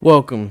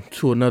Welcome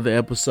to another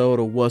episode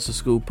of What's a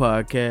Skewp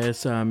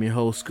podcast. I'm your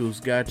host, Skewp's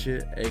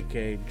Gotcha,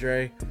 aka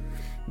Dre.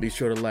 Be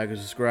sure to like and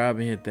subscribe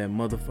and hit that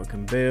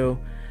motherfucking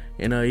bell.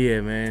 And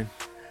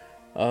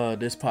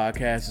this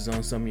podcast is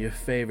on some of your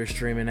favorite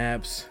streaming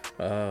apps,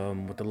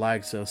 with the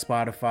likes of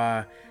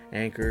Spotify,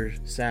 Anchor,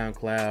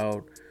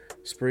 SoundCloud,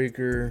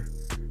 Spreaker,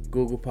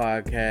 Google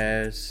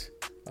Podcasts,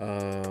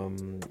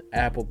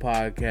 Apple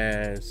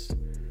Podcasts.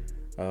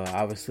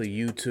 Obviously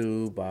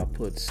YouTube. I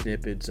put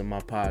snippets of my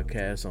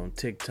podcast on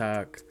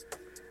TikTok.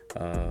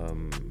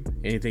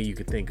 Anything you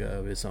can think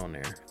of, it's on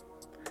there.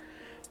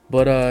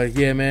 But what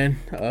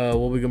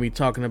we're gonna be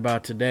talking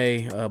about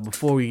today,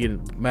 before I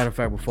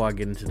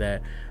get into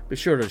that, be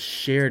sure to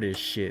share this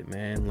shit,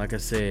 man. Like I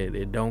said,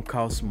 it don't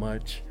cost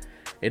much.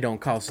 It don't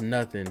cost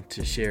nothing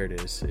to share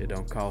this. It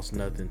don't cost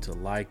nothing to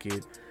like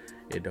it.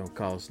 It don't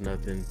cost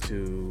nothing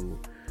to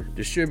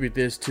distribute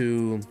this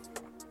to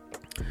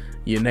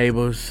your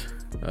neighbors,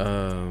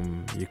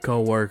 your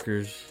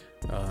co-workers,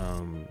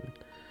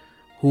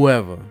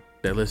 whoever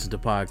that listens to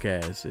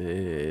podcasts.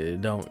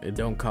 It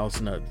don't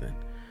cost nothing,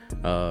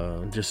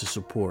 just a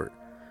support.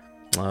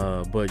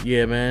 But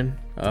yeah, man,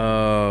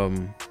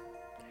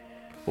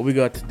 what we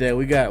got today?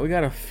 We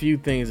got a few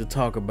things to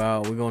talk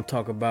about. We're gonna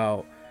talk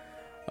about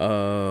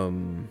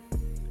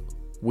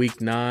week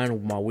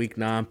 9, my week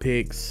 9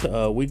 picks.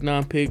 Week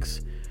 9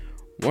 picks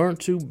weren't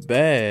too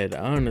bad,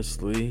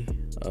 honestly.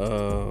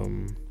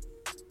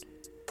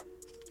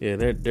 Yeah,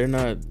 they're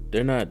not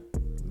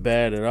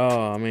bad at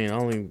all. I mean,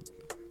 only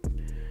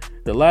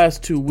the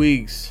last 2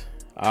 weeks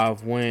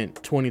I've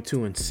went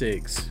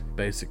 22-6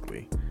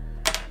 basically.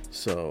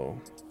 So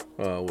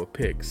with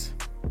picks,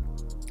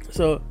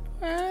 so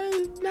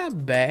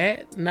not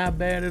bad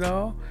at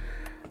all.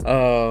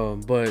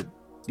 But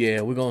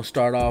yeah, we're gonna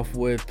start off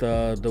with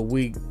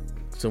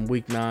some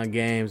week 9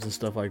 games and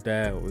stuff like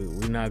that.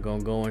 We're not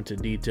gonna go into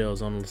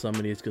details on some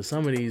of these because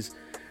some of these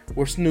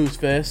were snooze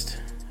fest.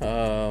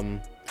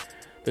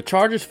 The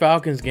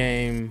Chargers-Falcons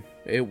game,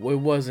 it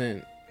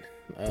wasn't,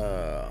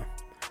 the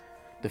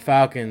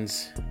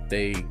Falcons,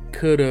 they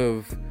could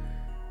have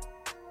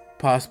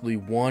possibly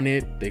won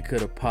it. They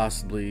could have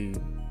possibly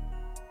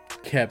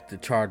kept the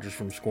Chargers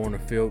from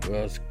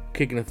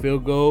kicking a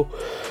field goal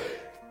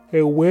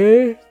and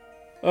win.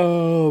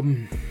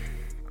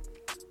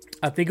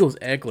 I think it was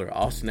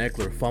Austin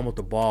Eckler fumbled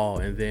the ball,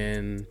 and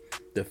then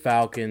the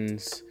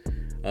Falcons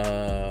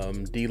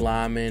D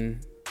lineman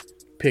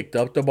picked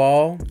up the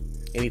ball.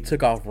 And he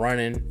took off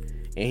running,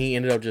 and he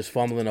ended up just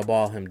fumbling the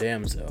ball him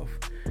damn self,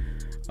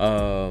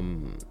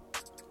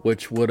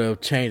 which would have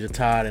changed the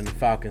tide, and the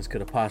Falcons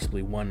could have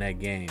possibly won that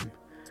game.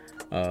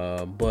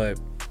 But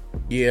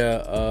yeah,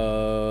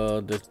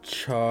 the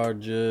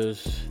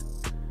Chargers.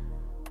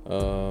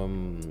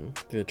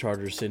 The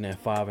Chargers sitting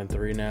at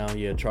 5-3 now.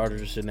 Yeah,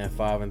 Chargers are sitting at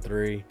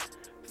 5-3.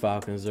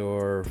 Falcons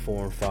are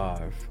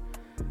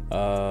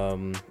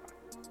 4-5.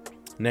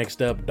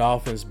 Next up,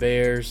 Dolphins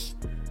Bears.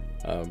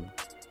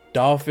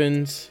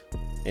 Dolphins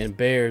and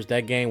Bears,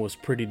 that game was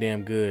pretty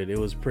damn good. It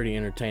was a pretty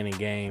entertaining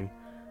game.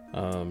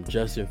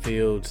 Justin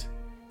Fields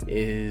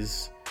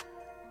is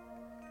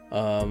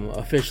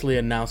officially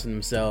announcing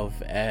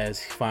himself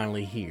as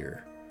finally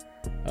here.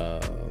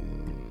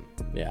 I'm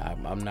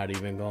not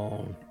even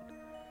going.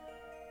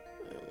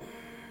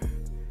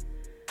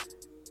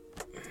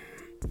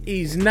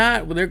 He's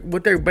not.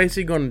 What they're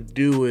basically going to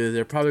do is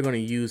they're probably going to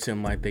use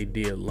him like they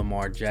did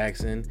Lamar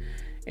Jackson,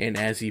 and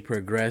as he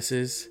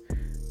progresses,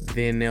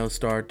 then they'll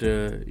start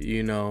to,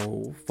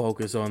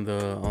 focus on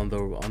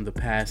the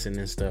passing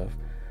and stuff,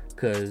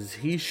 because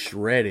he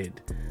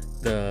shredded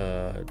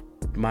the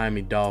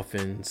Miami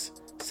Dolphins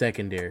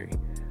secondary.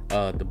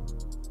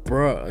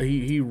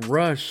 He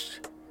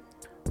rushed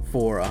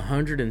for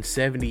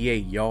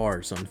 178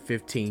 yards on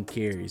 15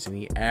 carries, and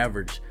he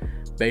averaged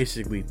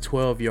basically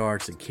 12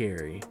 yards a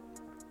carry.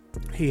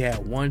 He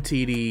had 1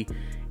 TD,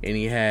 and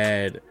he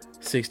had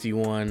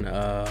 61.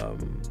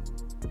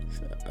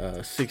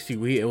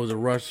 It was a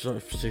rush for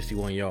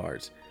 61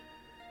 yards.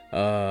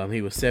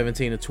 He was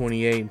 17 of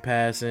 28 in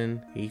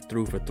passing. He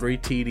threw for 3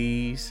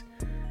 TDs,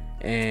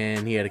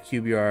 and he had a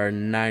QBR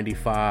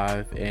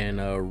 95 and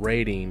a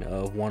rating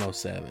of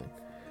 107.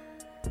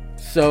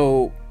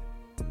 So,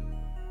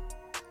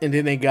 and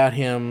then they got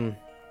him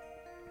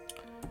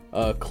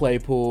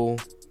Claypool.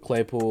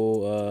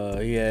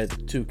 He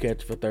had 2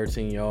 catches for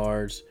 13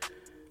 yards.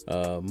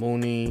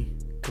 Mooney,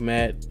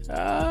 Komet.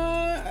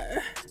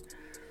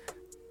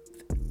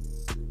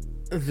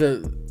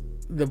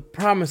 The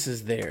promise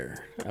is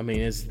there. I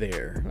mean, it's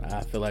there.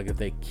 I feel like if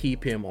they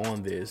keep him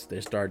on this,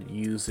 they start to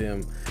use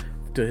him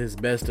to his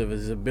best of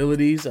his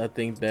abilities, I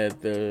think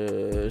that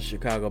the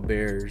Chicago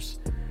Bears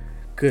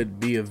could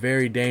be a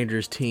very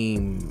dangerous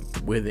team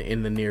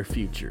in the near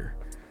future.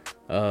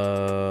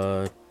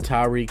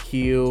 Tyreek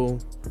Hill,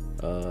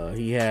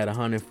 he had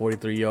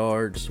 143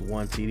 yards,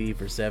 1 TD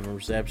for 7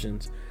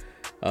 receptions.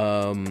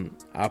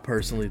 I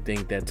personally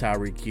think that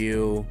Tyreek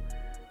Hill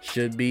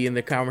should be in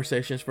the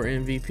conversations for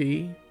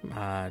MVP.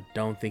 I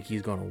don't think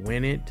he's going to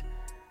win it.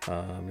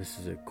 This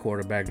is a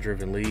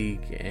quarterback-driven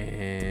league,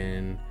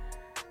 and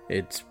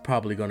it's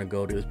probably going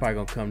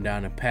to come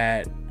down to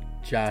Pat,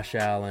 Josh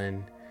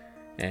Allen,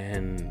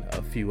 and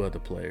a few other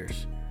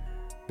players.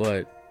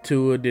 But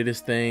Tua did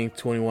his thing,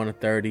 21 to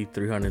 30,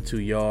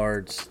 302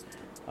 yards,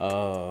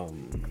 3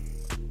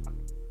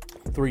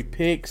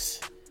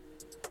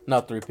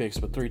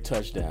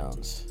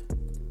 touchdowns.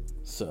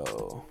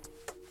 So,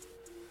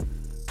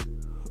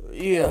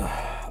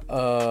 yeah.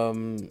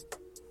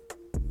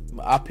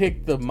 I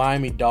picked the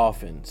Miami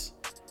Dolphins.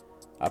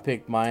 I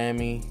picked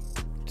Miami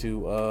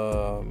to,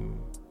 I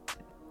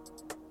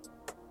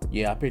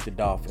picked the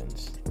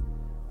Dolphins.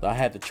 So I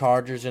had the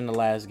Chargers in the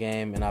last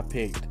game, and I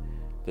picked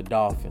the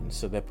Dolphins.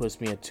 So that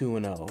puts me at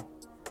 2-0.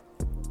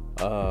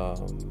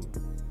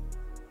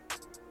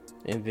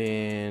 And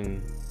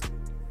then,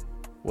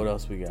 what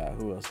else we got?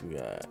 Who else we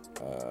got?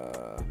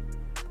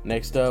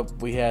 Next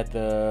up, we had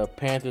the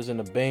Panthers and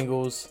the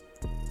Bengals.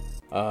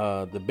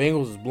 The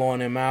Bengals was blowing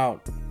them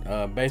out.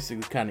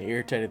 Basically kind of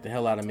irritated the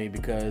hell out of me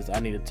because I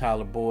needed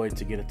Tyler Boyd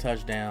to get a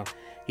touchdown.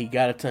 He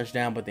got a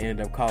touchdown, but they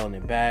ended up calling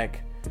it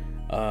back.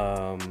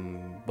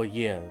 But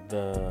yeah,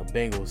 the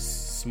Bengals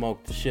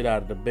smoked the shit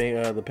out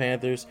of the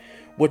Panthers,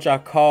 which I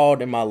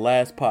called in my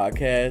last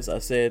podcast. I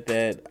said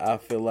that I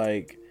feel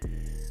like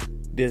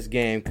this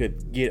game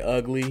could get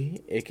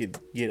ugly. It could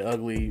get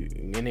ugly,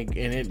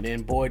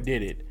 and boy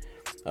did it.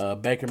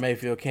 Baker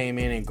Mayfield came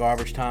in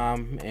garbage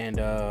time and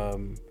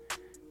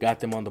got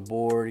them on the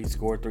board. He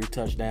scored 3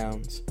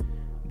 touchdowns.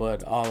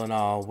 But all in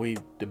all, the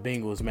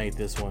Bengals made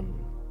this one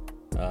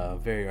a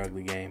very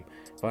ugly game.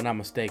 If I'm not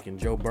mistaken,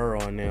 Joe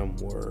Burrow and them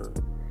were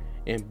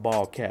in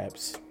ball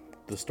caps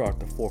to start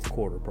the fourth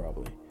quarter,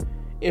 probably.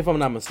 If I'm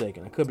not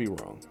mistaken. I could be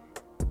wrong.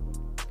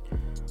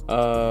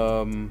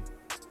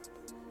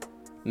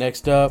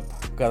 Next up,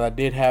 because I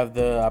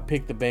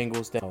picked the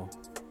Bengals down.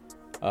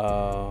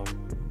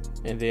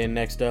 And then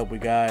next up, we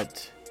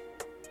got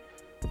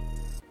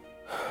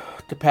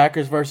the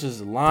Packers versus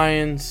the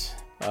Lions.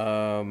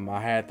 I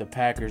had the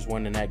Packers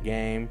winning that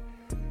game.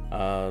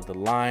 The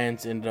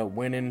Lions ended up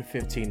winning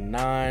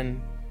 15-9.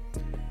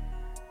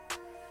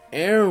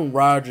 Aaron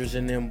Rodgers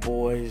and them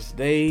boys,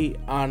 they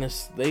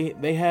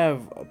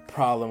have a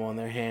problem on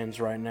their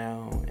hands right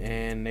now,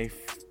 and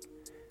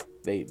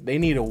they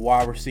need a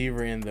wide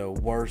receiver in the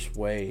worst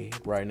way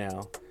right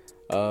now.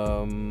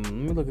 Let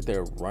me look at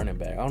their running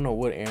back. I don't know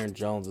what Aaron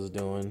Jones is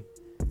doing.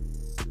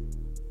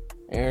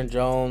 Aaron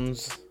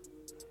Jones,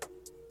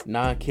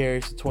 9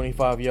 carries for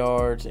 25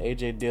 yards.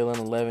 A.J. Dillon,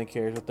 11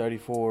 carries for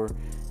 34.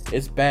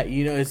 It's bad.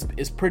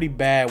 It's pretty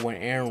bad when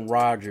Aaron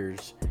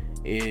Rodgers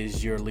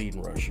is your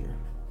leading rusher.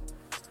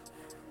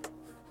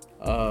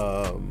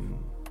 Aaron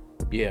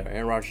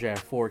Rodgers had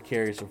 4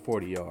 carries for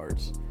 40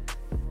 yards.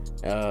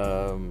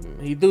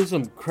 He threw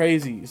some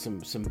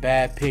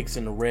bad picks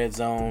in the red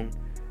zone.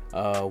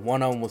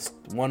 One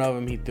of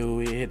them he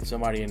hit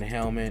somebody in the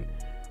helmet.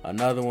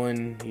 Another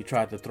one he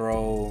tried to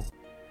throw,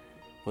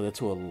 was it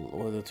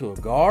to a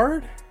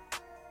guard,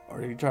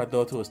 or did he try to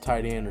throw it to his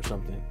tight end or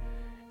something?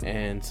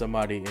 And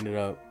somebody ended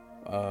up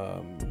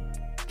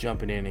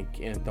jumping in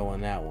and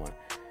throwing that one.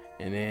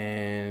 And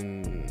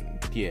then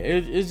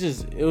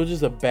it was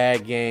just a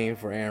bad game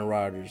for Aaron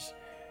Rodgers.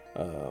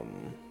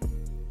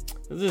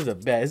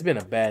 It's been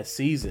a bad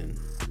season.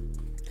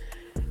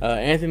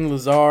 Anthony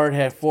Lazard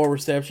had 4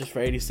 receptions for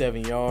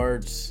 87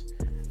 yards.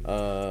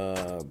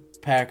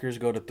 Packers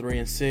go to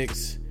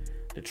 3-6.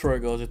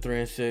 Detroit goes to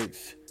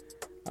 3-6.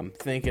 I'm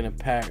thinking I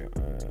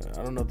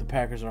don't know if the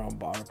Packers are on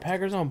bye. Are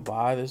Packers on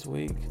bye this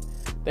week?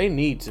 They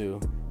need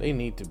to. They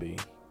need to be.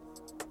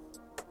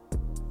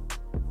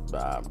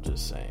 But I'm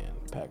just saying,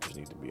 Packers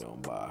need to be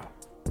on bye.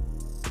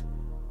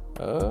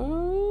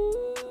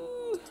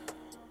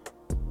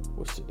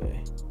 What's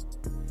today?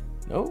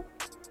 Nope.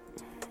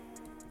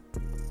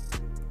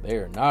 They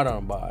are not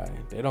on bye.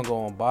 They don't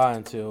go on bye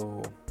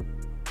until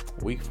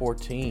week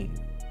 14.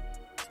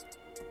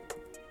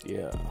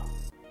 Yeah,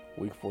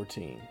 week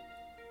 14.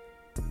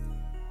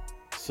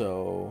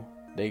 So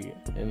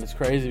and it's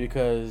crazy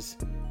because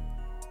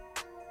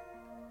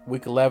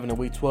week 11 and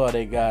week 12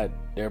 they got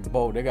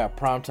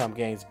primetime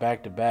games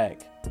back to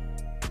back.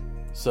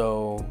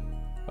 So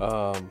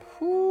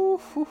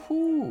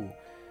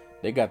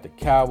they got the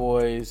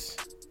Cowboys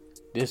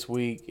this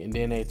week, and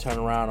then they turn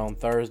around on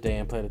Thursday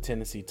and play the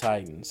Tennessee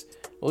Titans.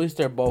 At least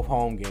they're both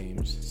home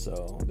games,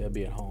 so they'll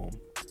be at home.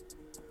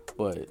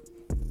 But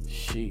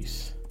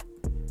sheesh.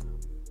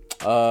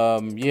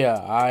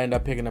 I ended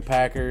up picking the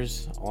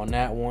Packers on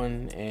that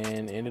one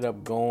and ended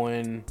up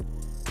going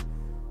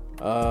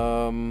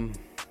 3-1.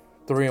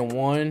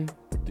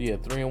 Yeah,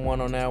 3-1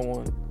 on that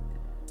one.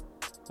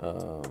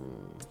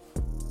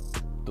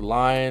 The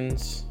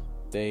Lions,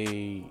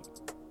 they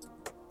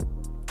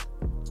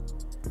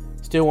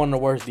still one of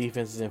the worst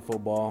defenses in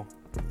football.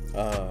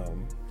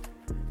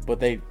 But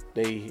they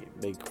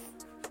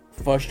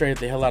frustrated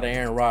the hell out of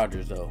Aaron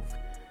Rodgers though.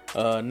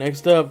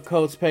 Next up,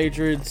 Colts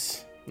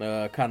Patriots.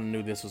 Kind of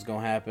knew this was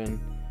gonna happen.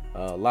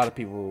 A lot of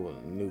people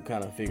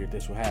figured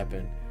this would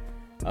happen.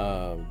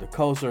 The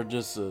Colts are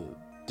just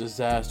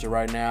disaster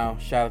right now.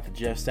 Shout out to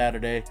Jeff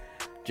Saturday.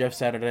 Jeff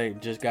Saturday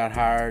just got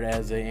hired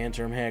as an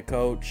interim head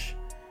coach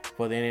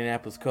for the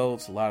Indianapolis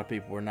Colts. A lot of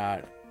people were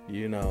not,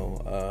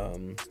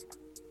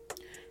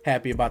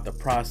 happy about the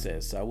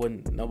process.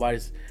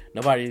 Nobody's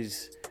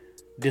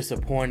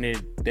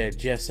disappointed that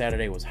Jeff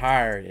Saturday was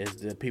hired. Is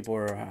that people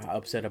are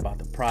upset about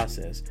the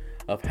process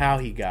of how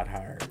he got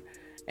hired.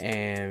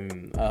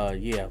 And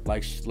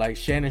like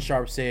Shannon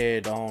Sharp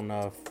said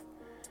on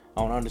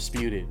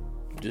Undisputed,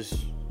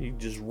 you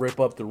just rip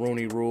up the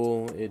Rooney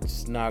Rule.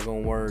 It's not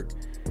gonna work.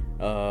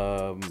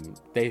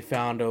 They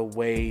found a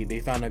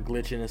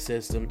glitch in the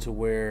system to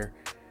where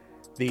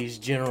these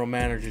general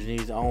managers and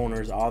these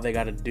owners, all they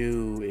got to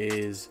do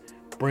is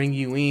bring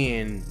you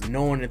in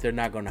knowing that they're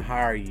not going to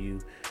hire you,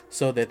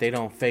 so that they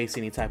don't face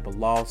any type of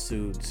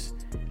lawsuits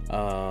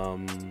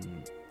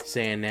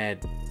saying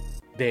that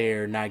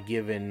they're not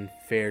given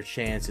fair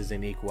chances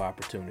and equal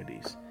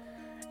opportunities.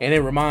 And it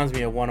reminds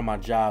me of one of my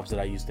jobs that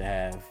I used to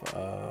have.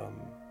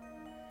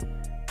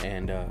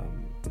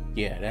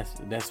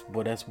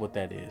 That's what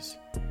that is.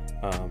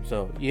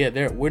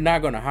 We're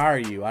not going to hire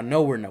you. I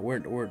know we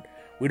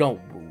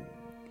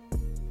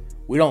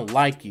don't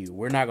like you.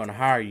 We're not going to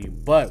hire you,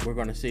 but we're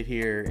going to sit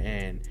here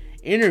and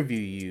interview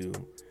you,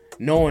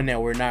 knowing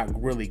that we're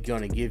not really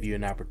going to give you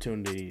an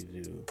opportunity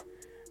to.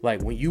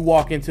 Like when you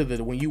walk into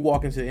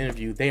the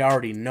interview, they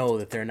already know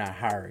that they're not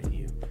hiring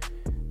you.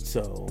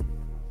 So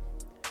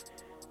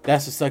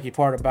that's the sucky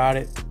part about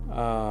it.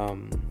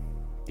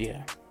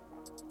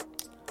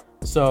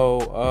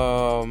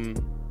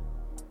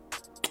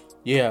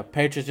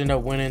 Patriots end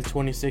up winning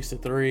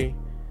 26-3.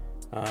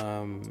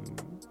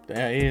 The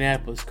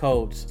Indianapolis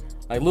Colts,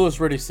 like Lewis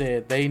Riddick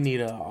said, they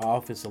need an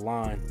offensive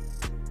line.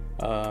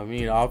 But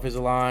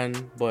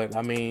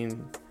I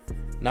mean,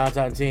 9 out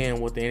of 10,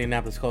 what the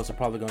Indianapolis Colts are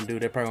probably going to do,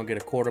 they're probably going to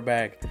get a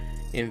quarterback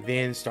and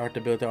then start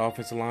to build their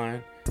offensive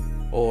line,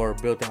 or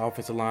build their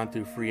offensive line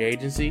through free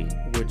agency,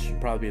 which would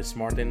probably be a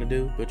smart thing to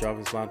do. Build your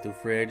offensive line through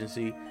free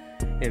agency,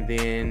 and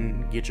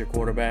then get your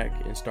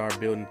quarterback and start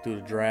building through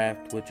the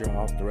draft with the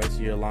rest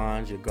of your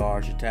lines, your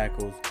guards, your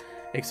tackles,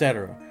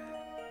 etc.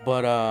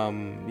 But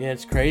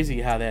it's crazy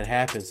how that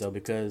happens though,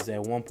 because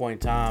at one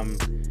point in time,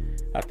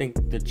 I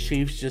think the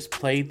Chiefs just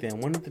played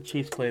them. When did the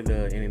Chiefs play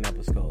the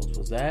Indianapolis Colts?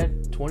 Was that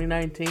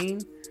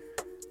 2019?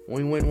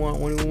 When we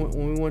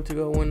went to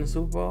go win the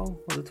Super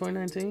Bowl? Was it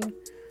 2019?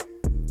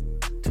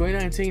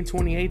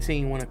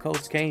 2018, when the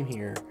Colts came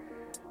here,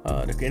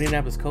 the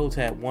Indianapolis Colts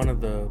had one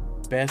of the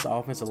best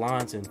offensive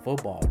lines in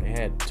football. They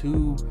had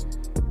two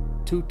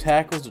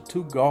tackles or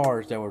two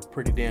guards that were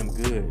pretty damn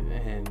good,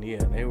 and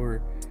they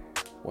were.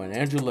 When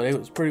Andrew, it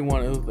was pretty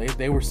one.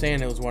 They were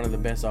saying it was one of the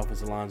best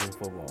offensive lines in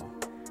football.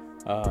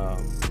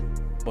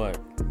 But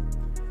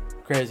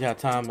crazy how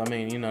times. I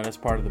mean, that's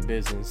part of the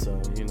business. So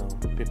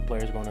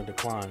players are going to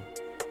decline.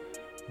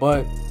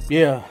 But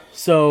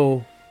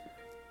so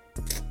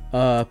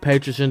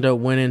Patriots end up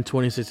winning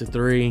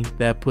 26-3.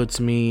 That puts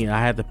me. I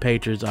had the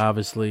Patriots,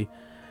 obviously.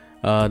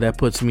 That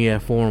puts me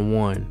at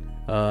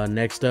 4-1.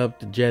 Next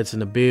up, the Jets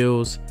and the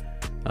Bills.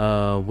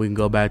 We can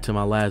go back to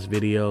my last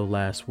video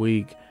last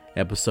week.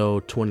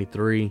 Episode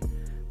 23,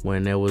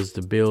 when there was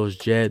the Bills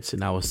Jets,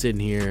 and I was sitting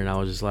here and I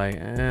was just like,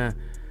 a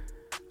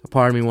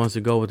part of me wants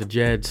to go with the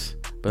Jets,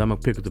 but I'm gonna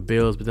pick with the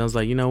Bills. But then I was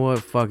like, you know what,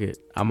 fuck it,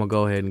 I'm gonna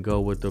go ahead and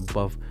go with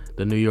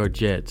the New York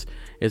Jets.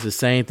 It's the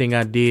same thing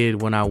I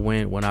did when I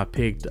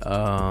picked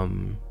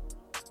the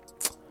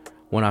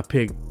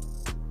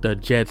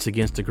Jets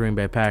against the Green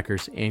Bay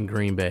Packers in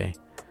Green Bay,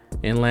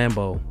 in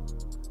Lambeau,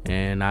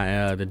 and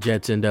the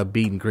Jets end up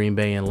beating Green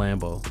Bay in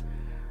Lambeau.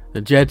 The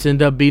Jets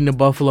end up beating the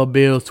Buffalo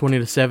Bills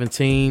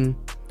 20-17,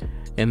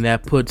 and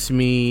that puts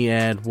me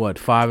at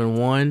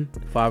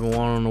 5-1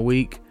 on the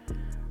week.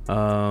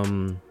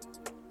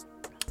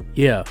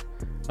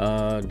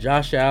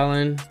 Josh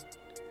Allen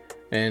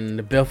and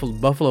the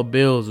Buffalo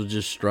Bills were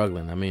just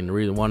struggling. I mean,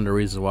 one of the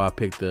reasons why I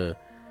picked the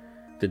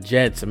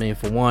Jets. I mean,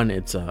 for one,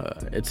 it's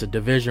a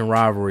division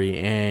rivalry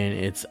and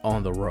it's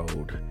on the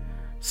road,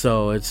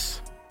 so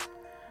it's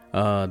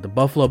the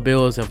Buffalo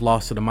Bills have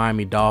lost to the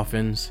Miami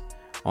Dolphins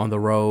on the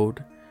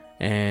road,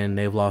 and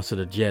they've lost to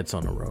the Jets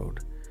on the road.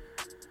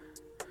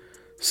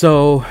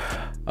 So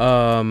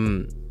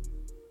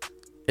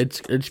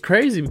it's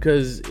crazy,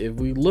 because if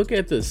we look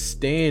at the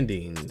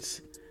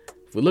standings,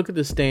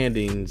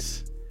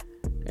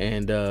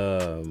 and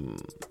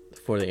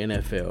for the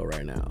NFL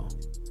right now,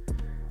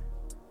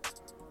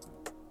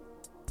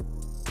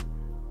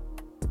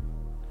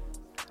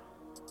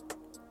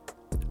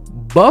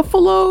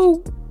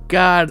 Buffalo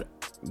got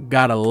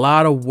a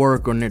lot of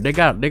work on there. They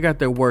got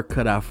their work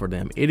cut out for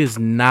them. It is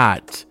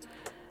not,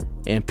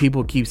 and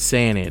people keep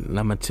saying it, and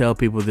I'm gonna tell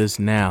people this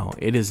now,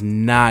 it is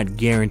not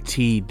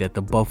guaranteed that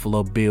the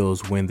Buffalo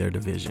Bills win their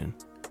division.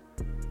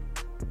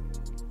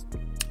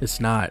 It's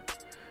not.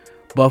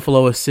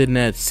 Buffalo is sitting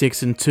at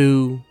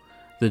 6-2.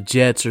 The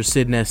Jets are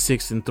sitting at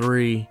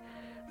 6-3.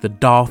 The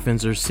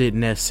Dolphins are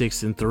sitting at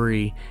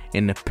 6-3,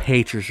 and the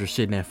Patriots are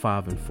sitting at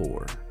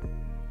 5-4.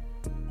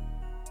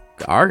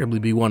 Could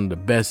arguably be one of the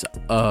best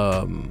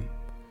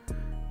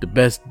the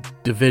best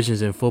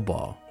divisions in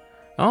football.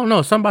 I don't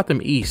know, something about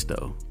them East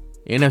though.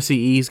 NFC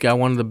East got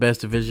one of the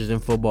best divisions in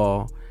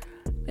football,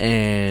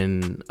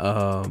 and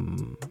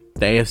the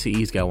AFC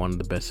East got one of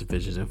the best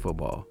divisions in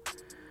football.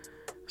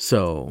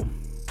 So,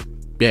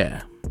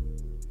 yeah,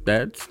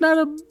 it's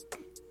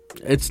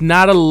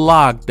not a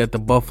lock that the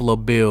Buffalo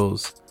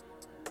Bills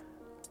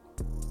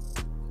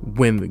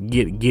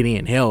get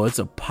in. Hell, it's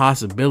a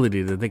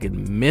possibility that they could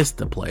miss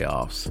the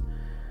playoffs.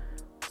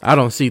 I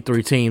don't see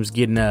 3 teams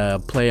getting a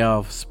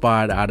playoff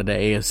spot out of the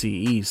AFC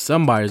East.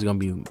 Somebody's gonna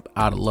be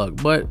out of luck,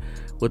 but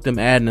with them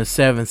adding a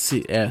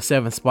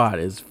 7th spot,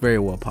 it's very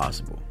well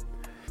possible.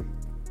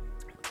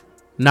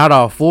 Not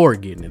all 4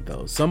 getting it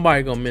though.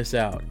 Somebody gonna miss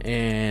out,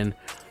 and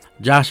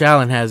Josh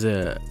Allen has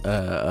a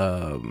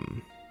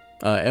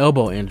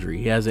elbow injury.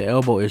 He has an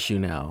elbow issue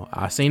now.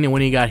 I seen it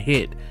when he got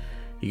hit.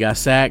 He got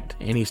sacked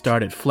and he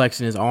started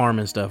flexing his arm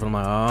and stuff. I'm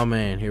like, oh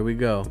man, here we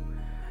go.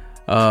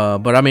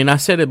 But I mean, I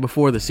said it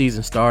before the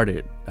season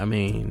started. I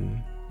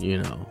mean, you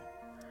know,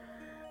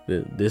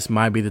 this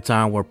might be the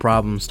time where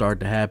problems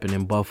start to happen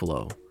in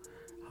Buffalo.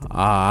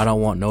 I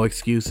don't want no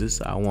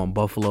excuses. I want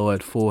Buffalo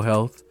at full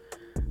health.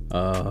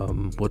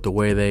 With the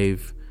way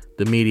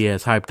the media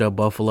has hyped up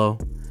Buffalo.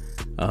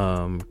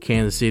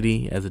 Kansas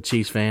City, as a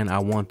Chiefs fan, I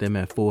want them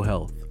at full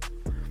health.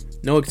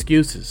 No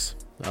excuses.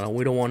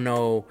 We don't want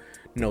no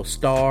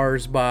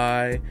stars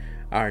by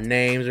our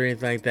names or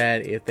anything like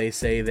that. If they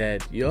say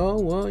that,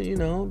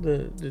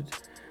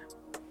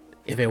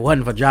 if it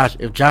wasn't for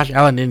if Josh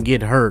Allen didn't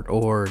get hurt,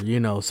 or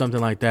something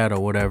like that, or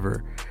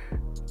whatever,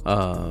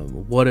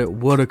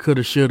 woulda,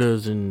 coulda,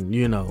 shouldas, and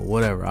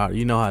whatever.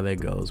 You know how that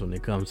goes when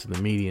it comes to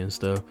the media and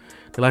stuff.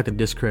 They like to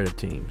discredit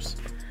teams.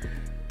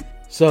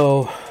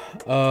 So,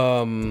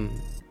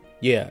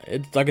 yeah,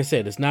 it's like I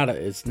said, it's not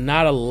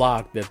a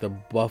lock that the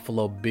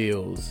Buffalo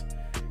Bills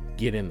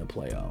get in the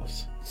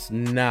playoffs. It's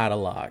not a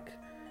lock.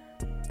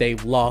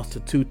 They've lost to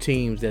 2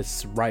 teams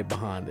that's right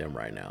behind them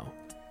right now.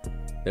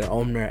 They're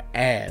on their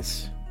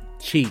ass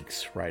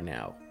cheeks right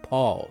now.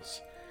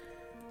 Pause.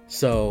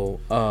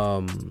 So,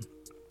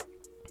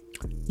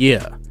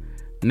 yeah.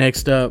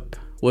 Next up,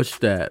 what's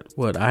that?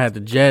 I had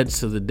the Jets,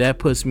 so that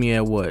puts me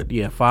at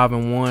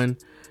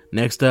 5-1.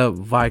 Next up,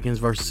 Vikings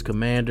versus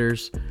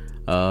Commanders.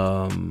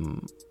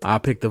 I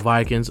picked the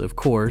Vikings, of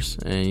course,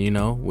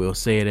 and we'll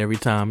say it every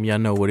time. Y'all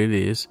know what it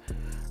is.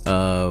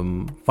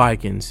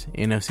 Vikings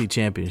NFC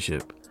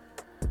Championship.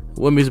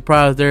 Wouldn't be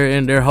surprised they're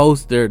in their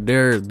host. They're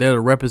the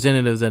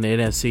representatives in the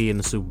NFC in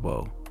the Super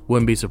Bowl.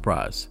 Wouldn't be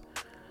surprised.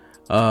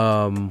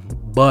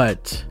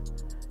 But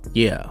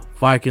yeah,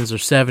 Vikings are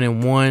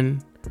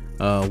 7-1.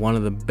 One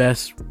of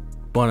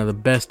the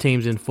best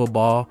teams in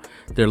football.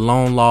 Their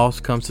lone loss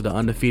comes to the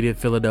undefeated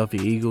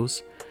Philadelphia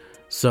Eagles.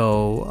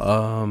 So,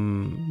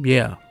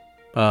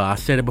 I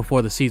said it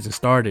before the season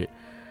started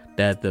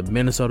that the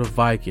Minnesota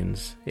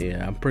Vikings,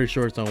 I'm pretty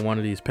sure it's on one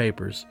of these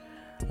papers,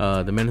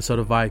 the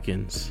Minnesota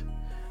Vikings.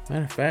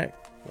 Matter of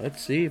fact,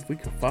 let's see if we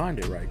can find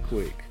it right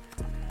quick.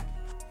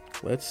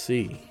 Let's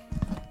see.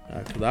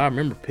 Because I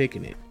remember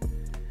picking it.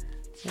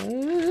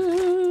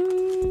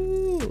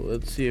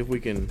 Let's see if we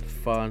can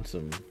find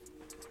some.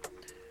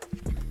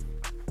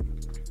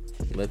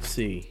 Let's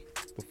see.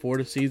 Before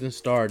the season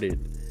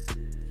started,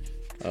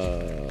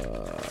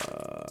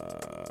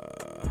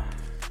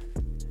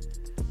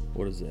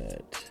 what is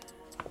that?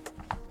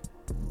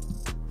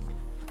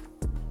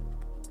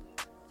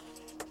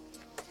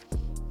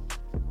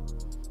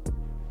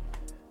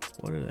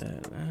 What is that?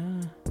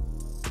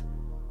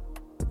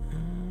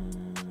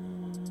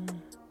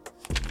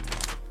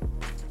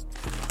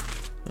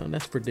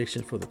 That's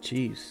predictions for the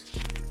Chiefs.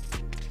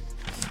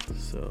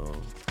 So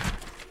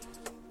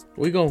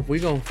we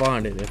gonna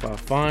find it. If I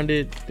find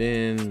it,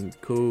 then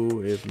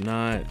cool. If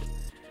not,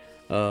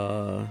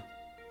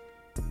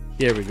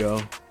 here we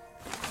go.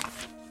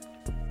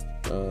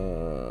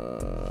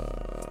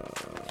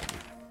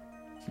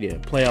 Yeah,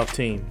 playoff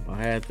team. I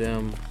had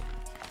them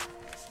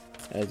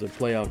as a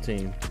playoff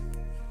team,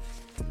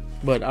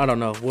 but I don't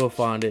know. We'll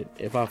find it.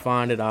 If I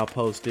find it, I'll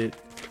post it.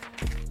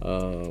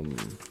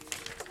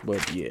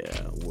 But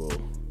yeah,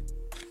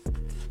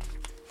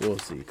 we'll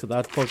see. Cause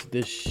I posted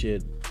this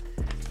shit.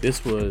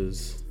 This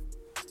was,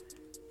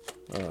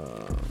 I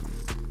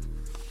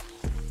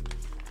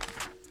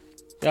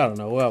don't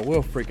know. Well,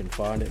 we'll freaking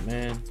find it,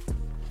 man.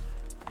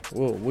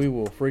 We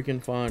will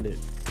freaking find it.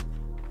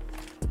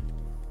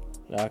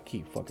 I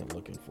keep fucking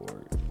looking for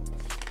it.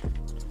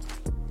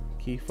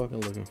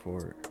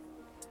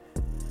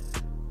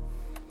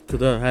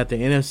 Cause I had the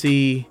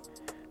NFC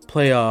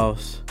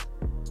playoffs.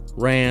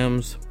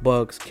 Rams,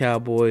 Bucks,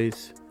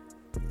 Cowboys,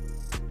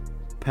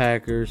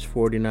 Packers,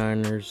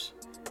 49ers,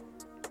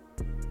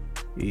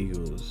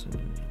 Eagles,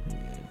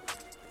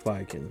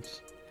 Vikings.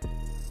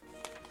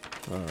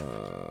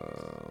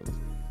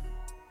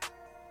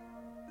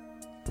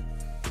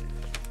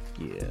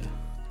 Yeah.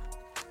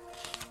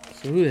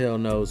 So who the hell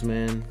knows,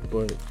 man?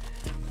 But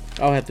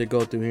I'll have to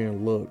go through here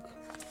and look.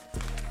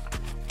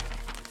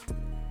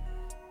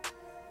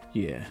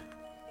 Yeah.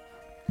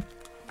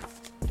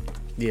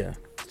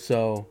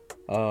 So,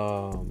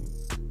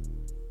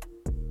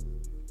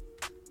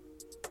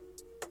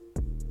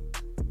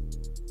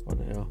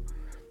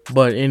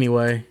 But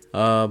anyway,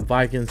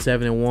 Vikings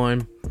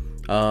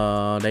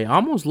 7-1. They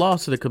almost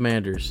lost to the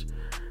Commanders.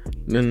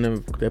 Then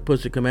that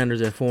puts the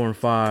Commanders at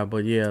 4-5.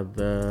 But yeah,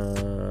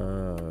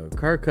 the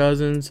Kirk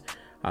Cousins,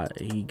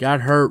 he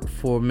got hurt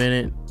for a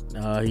minute.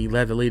 He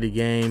led the lead the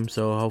game,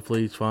 so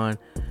hopefully he's fine.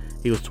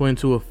 He was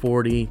 22 of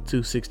 40,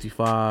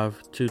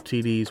 265, 2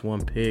 TDs,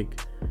 1 pick.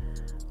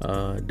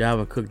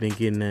 Dalvin Cook didn't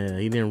get in there.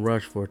 He didn't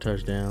rush for a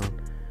touchdown,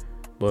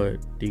 but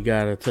he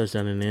got a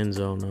touchdown in the end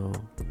zone though,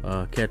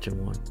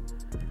 catching one.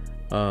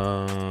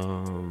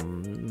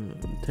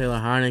 Taylor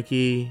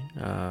Heineke,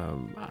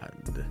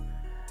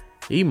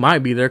 he might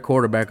be their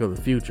quarterback of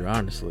the future,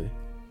 honestly.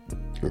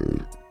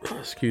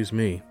 Excuse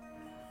me.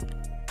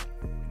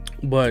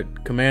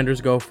 But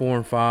Commanders go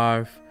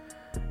 4-5.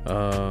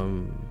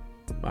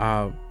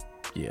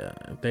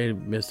 If they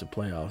miss the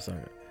playoffs,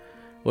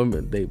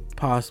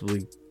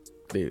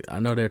 I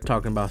know they're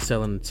talking about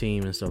selling the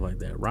team and stuff like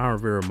that. Ron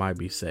Rivera might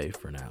be safe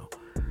for now.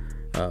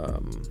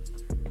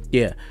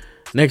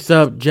 Next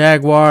up,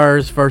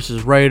 Jaguars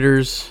versus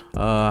Raiders.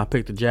 I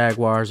picked the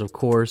Jaguars, of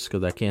course,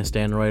 because I can't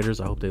stand the Raiders.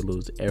 I hope they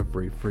lose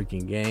every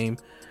freaking game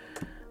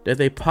that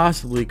they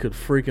possibly could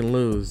freaking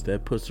lose.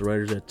 That puts the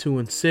Raiders at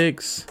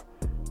 2-6.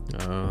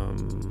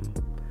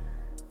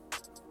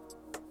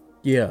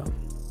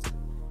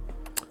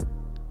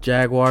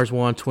 Jaguars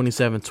won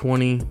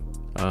 27-20.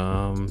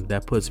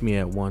 That puts me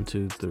at 1,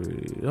 2,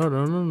 3. No,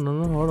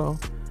 hold on.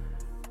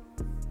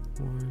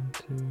 1,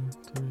 2, 3,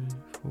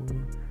 4, 5,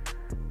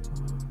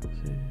 6,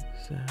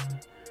 7.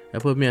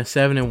 That put me at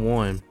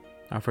 7-1.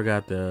 I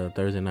forgot the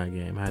Thursday night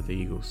game. I had the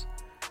Eagles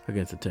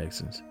against the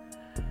Texans.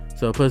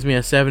 So it puts me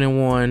at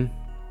 7-1.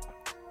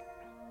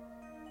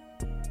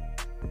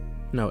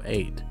 No,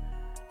 8.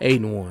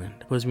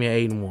 8-1. It puts me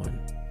at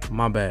 8-1.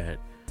 My bad.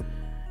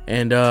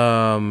 And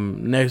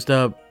next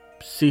up,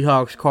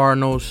 Seahawks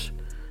Cardinals.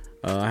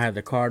 I had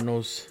the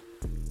Cardinals.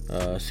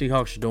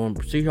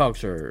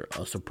 Seahawks are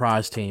a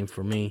surprise team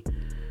for me.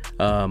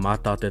 I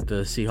thought that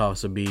the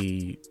Seahawks would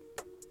be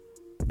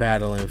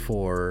battling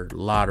for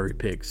lottery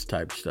picks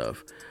type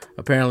stuff.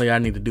 Apparently, I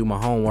need to do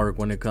my homework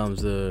when it comes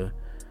to the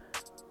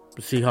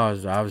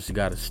Seahawks. Obviously,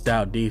 got a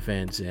stout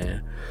defense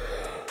and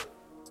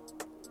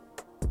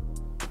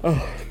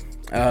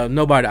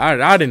nobody.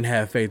 I didn't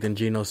have faith in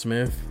Geno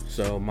Smith,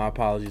 so my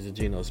apologies to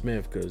Geno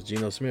Smith because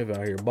Geno Smith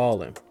out here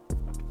balling.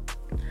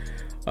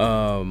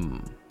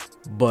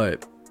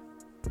 But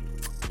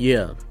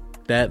yeah,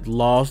 that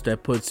loss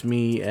that puts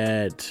me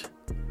at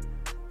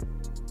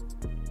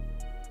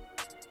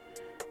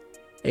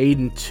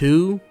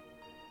 8-2.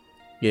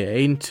 Yeah,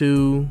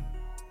 8-2.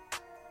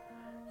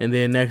 And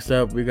then next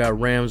up we got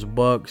Rams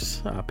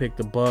Bucks. I picked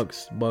the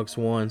Bucks. Bucks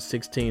won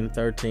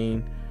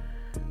 16-13.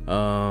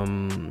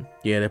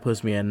 That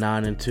puts me at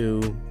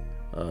 9-2.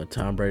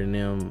 Tom Brady and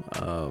them.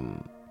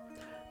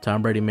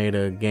 Tom Brady made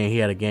a game. He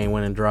had a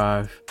game-winning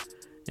drive.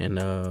 And,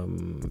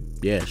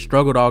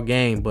 struggled all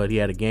game, but he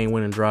had a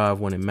game-winning drive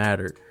when it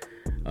mattered.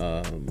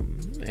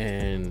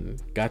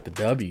 And got the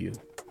W.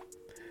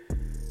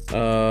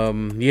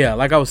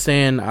 Like I was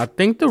saying, I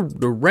think the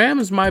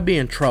Rams might be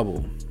in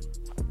trouble.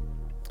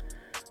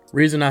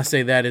 Reason I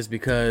say that is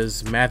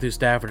because Matthew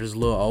Stafford is a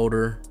little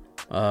older.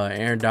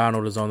 Aaron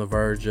Donald is on the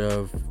verge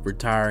of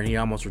retiring. He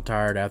almost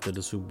retired after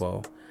the Super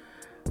Bowl.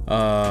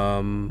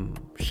 Sean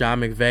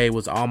McVay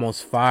was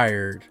almost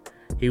fired.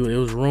 It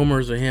was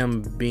rumors of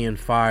him being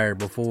fired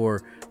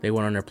before they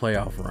went on their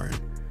playoff run.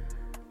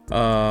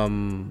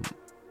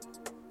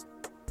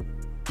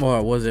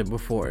 Or was it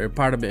before? It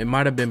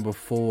might have been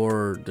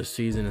before the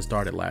season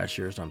started last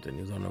year or something.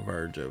 He was on the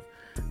verge of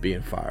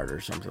being fired or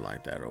something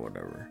like that or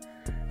whatever.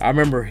 I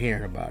remember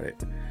hearing about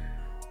it.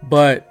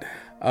 But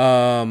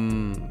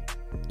but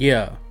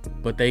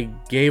they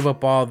gave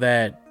up all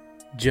that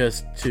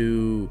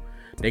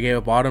they gave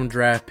up all them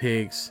draft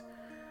picks,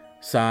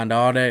 signed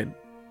all the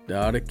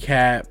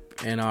cap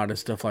and all the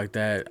stuff like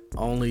that,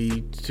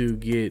 only to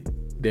get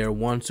their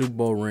one Super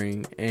Bowl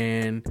ring.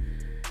 And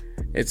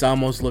it's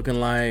almost looking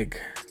like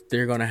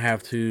they're going to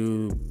have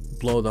to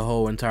blow the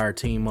whole entire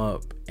team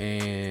up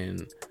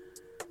and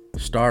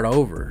start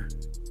over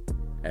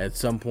at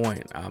some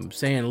point. I'm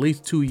saying at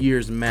least 2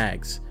 years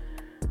max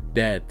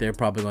that they're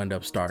probably going to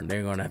end up starting.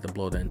 They're going to have to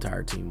blow the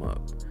entire team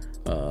up.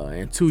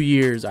 In 2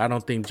 years, I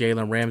don't think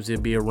Jalen Ramsey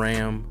will be a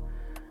Ram.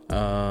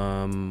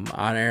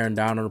 Aaron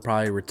Donald will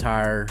probably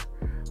retire.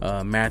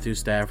 Matthew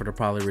Stafford will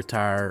probably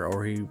retire,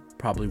 or he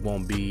probably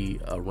won't be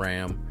a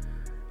Ram.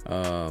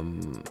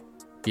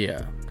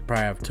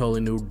 Probably have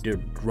totally new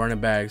running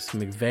backs.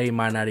 McVay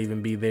might not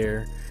even be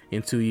there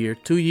in 2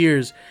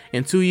 years.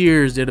 In 2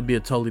 years, it'll be a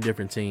totally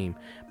different team,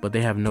 but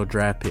they have no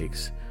draft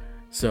picks.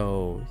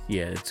 So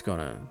yeah, it's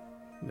gonna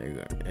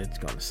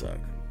suck.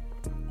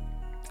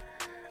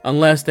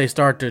 Unless they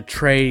start to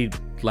trade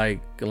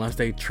unless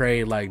they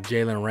trade like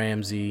Jalen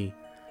Ramsey,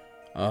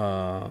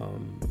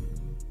 unless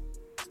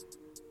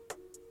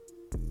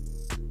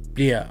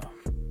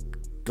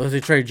they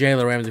trade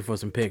Jalen Ramsey for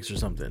some picks or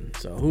something.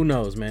 So who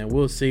knows, man?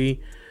 We'll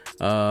see.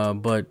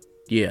 But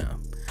yeah.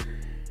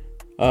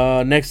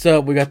 Next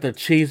up, we got the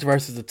Chiefs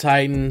versus the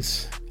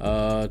Titans.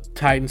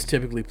 Titans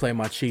typically play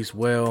my Chiefs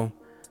well.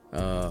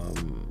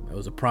 It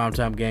was a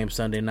primetime game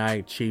Sunday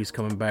night. Chiefs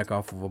coming back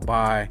off of a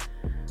bye.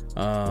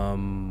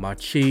 My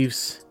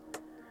Chiefs,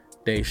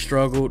 they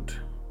struggled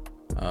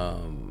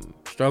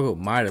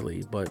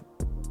mightily, but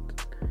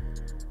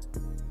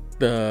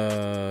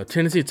the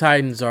Tennessee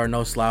Titans are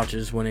no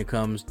slouches when it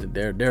comes to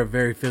they're a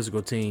very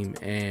physical team,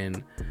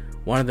 and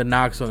one of the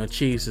knocks on the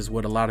Chiefs is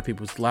what a lot of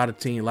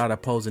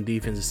opposing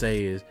defenses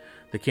say is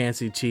the Kansas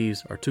City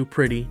Chiefs are too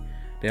pretty.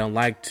 They don't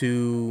like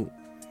to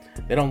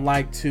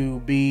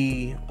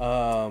be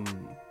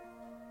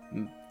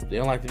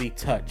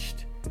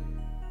touched.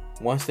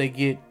 Once they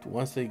get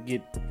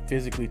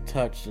physically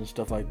touched and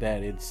stuff like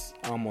that, it's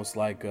almost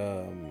like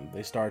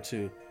they start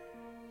to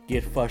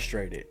get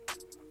frustrated.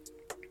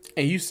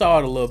 And you saw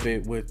it a little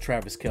bit with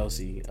Travis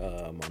Kelce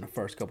on the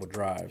first couple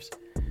drives,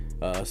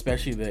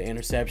 especially the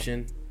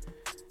interception.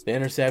 The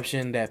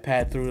interception that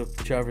Pat threw to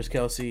Travis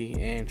Kelce,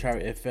 and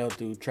it fell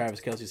through Travis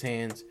Kelce's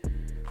hands.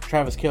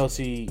 Travis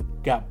Kelce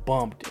got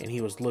bumped, and he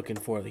was looking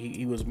for it.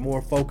 He was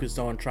more focused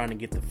on trying to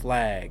get the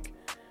flag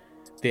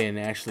than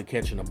actually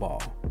catching the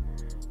ball.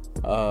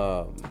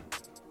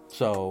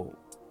 So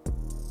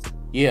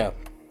yeah,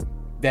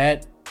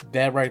 that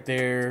right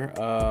there,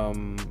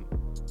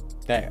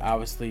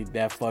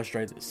 that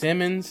frustrated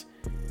Simmons.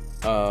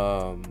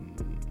 For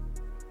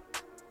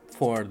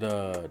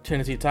the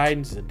Tennessee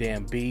Titans, is a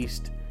damn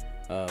beast.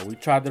 We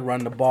tried to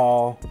run the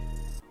ball.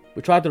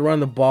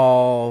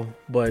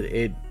 But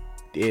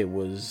it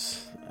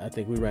was, I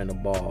think we ran the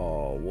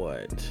ball, we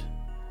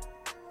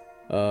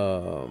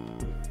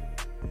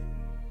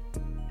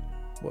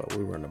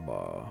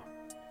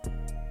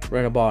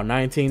ran the ball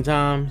 19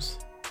 times,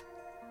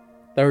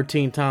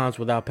 13 times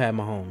without Pat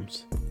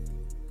Mahomes.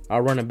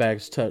 Our running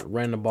backs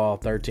ran the ball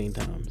 13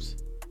 times.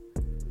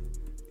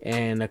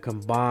 And a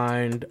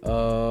combined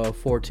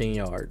 14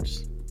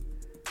 yards.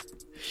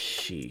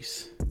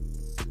 Jeez.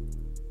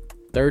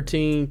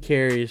 13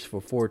 carries for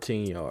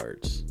 14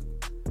 yards.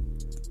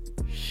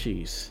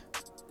 Jeez.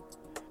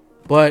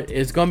 But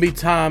it's going to be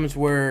times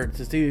where,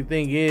 to see, the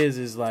thing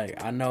is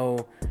like, I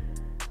know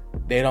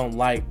they don't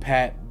like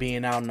Pat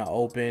being out in the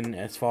open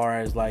as far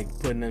as like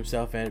putting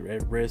himself at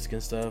risk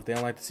and stuff. They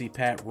don't like to see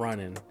Pat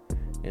running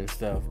and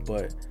stuff.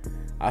 But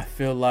I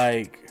feel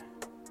like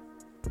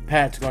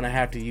Pat's going to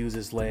have to use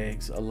his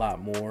legs a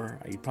lot more.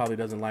 He probably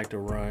doesn't like to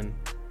run.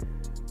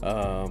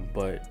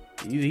 But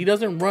he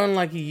doesn't run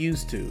like he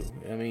used to.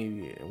 I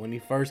mean, when he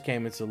first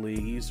came into the league,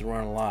 he used to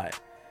run a lot.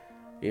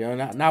 You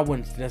know, I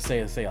wouldn't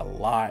necessarily say a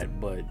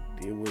lot, but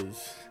it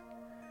was,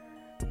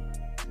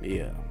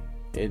 yeah.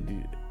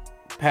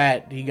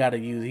 Pat, he got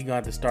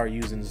to start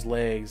using his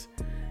legs.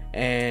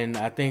 And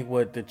I think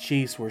what the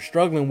Chiefs were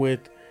struggling with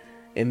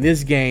in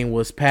this game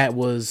was Pat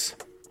was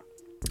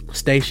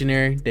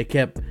stationary. They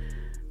kept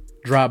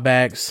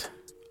dropbacks,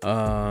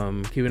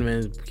 keeping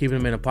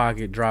him in the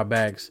pocket,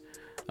 dropbacks,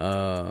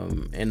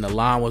 and the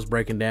line was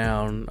breaking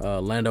down.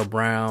 Lando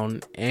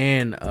Brown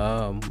and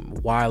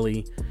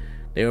Wiley,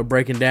 they were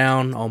breaking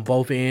down on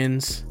both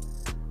ends,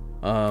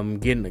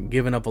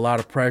 giving up a lot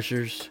of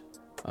pressures,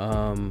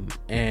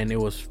 and it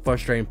was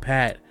frustrating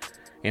Pat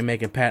and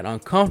making Pat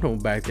uncomfortable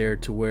back there,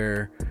 to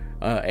where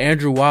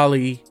Andrew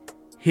Wiley,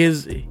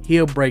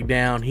 he'll break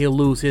down, he'll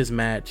lose his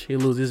match,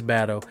 he'll lose his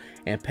battle,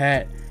 and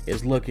Pat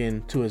is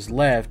looking to his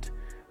left.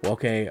 Well,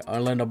 okay,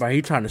 Orlando Brown,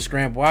 he's trying to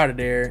scramble out of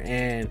there,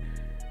 and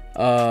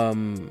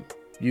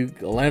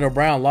Orlando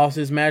Brown lost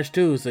his match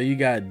too. So you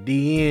got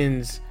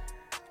DNs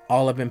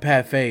all up in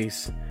Pat's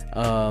face.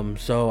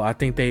 So I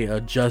think they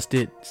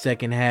adjusted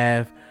second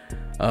half.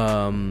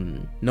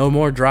 No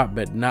more drop,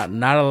 but not a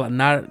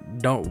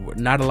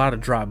lot of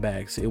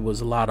dropbacks. It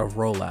was a lot of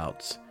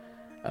rollouts.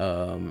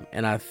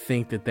 And I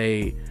think that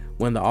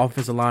when the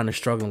offensive line is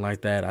struggling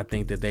like that, I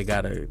think that they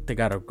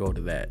gotta go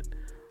to that.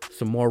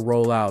 Some more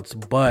rollouts.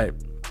 But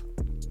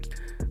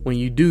when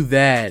you do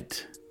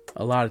that,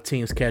 a lot of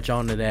teams catch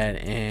on to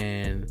that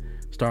and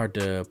start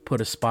to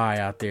put a spy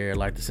out there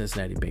like the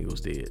Cincinnati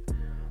Bengals did.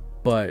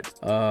 But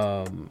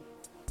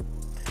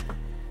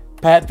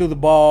Pat threw the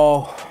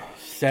ball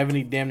damn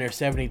near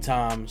 70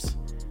 times,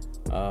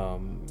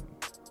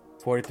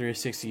 43 of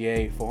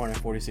 68,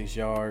 446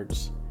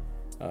 yards.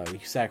 He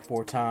sacked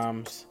 4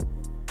 times,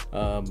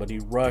 but he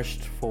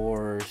rushed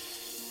for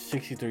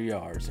 63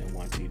 yards and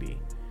 1 TD.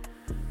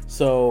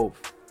 So,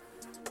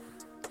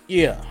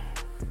 yeah,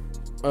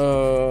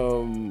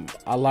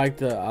 I like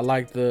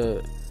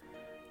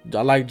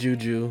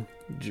Juju.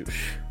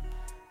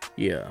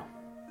 Yeah.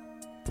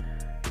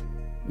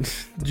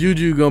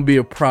 Juju gonna be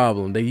a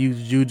problem. They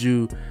use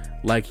Juju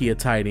like he a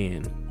tight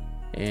end,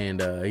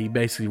 and he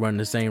basically running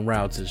the same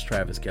routes as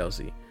Travis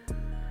Kelce.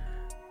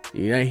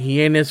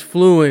 He ain't as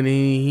fluent.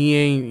 He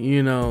ain't,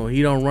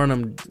 he don't run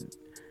them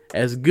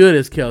as good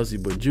as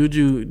Kelce, but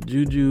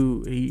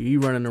Juju, he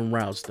running them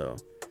routes though.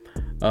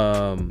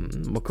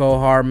 McCole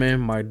Hardman,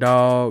 my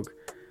dog,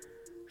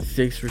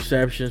 6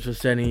 receptions for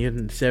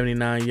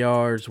 79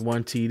 yards,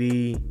 1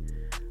 TD.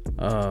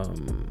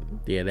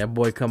 Yeah, that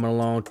boy coming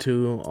along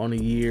too on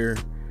the year.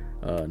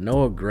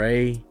 Noah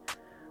Gray,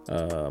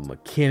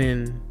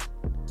 McKinnon,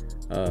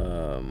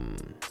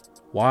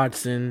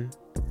 Watson.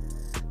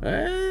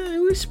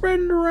 We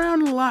spreading it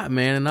around a lot,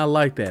 man, and I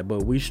like that.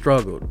 But we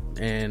struggled,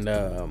 and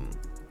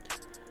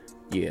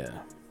yeah,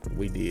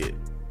 we did.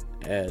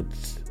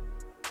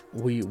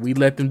 We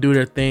let them do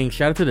their thing.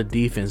 Shout out to the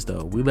defense,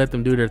 though. We let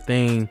them do their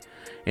thing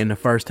in the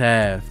first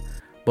half.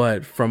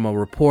 But from a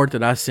report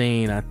that I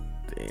seen, I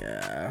think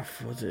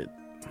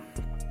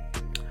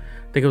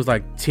it was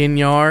like 10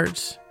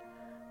 yards,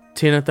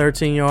 10 or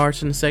 13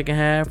 yards in the second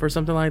half or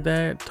something like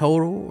that,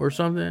 total or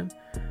something.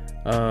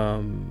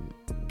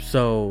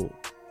 So,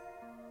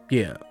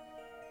 yeah.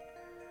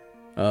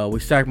 We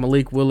sacked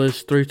Malik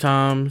Willis 3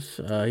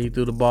 times. He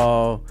threw the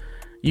ball.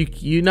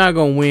 You're not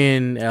gonna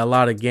win a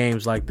lot of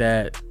games like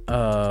that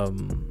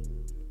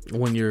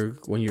when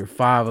you're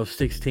 5 of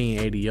 16,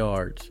 80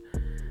 yards.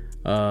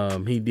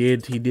 He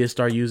did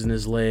start using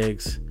his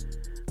legs.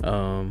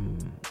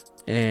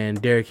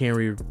 And Derrick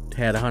Henry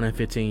had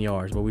 115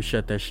 yards, but we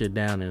shut that shit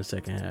down in the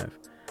second half.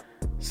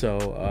 So,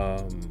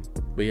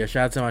 but yeah,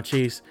 shout out to my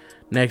Chiefs.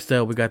 Next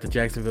up, we got the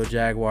Jacksonville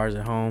Jaguars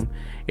at home.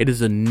 It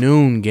is a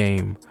noon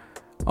game.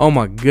 Oh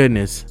my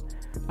goodness.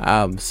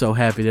 I'm so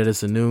happy that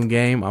it's a noon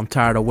game. I'm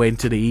tired of waiting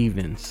to the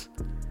evenings.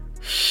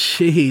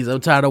 Jeez,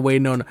 I'm tired of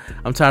waiting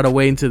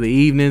to the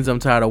evenings. I'm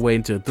tired of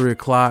waiting till 3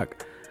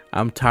 o'clock.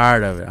 I'm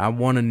tired of it. I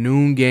want a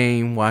noon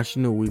game.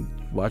 We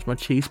watch my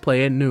Chiefs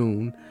play at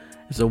noon.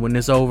 So when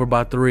it's over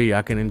by 3,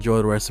 I can enjoy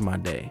the rest of my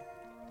day.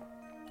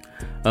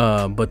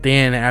 But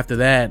then after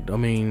that, I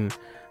mean,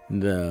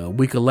 the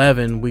week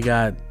 11, we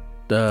got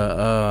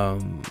the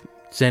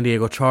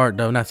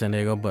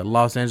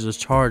Los Angeles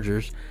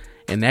Chargers.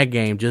 And that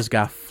game just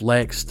got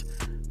flexed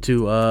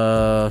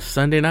to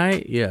Sunday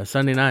night. Yeah,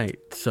 Sunday night.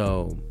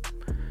 So,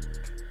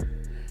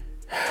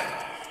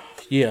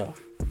 yeah.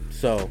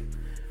 So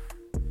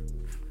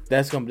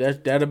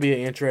that'll be an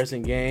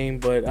interesting game.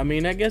 But I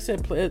mean, I guess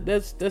that's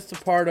the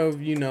part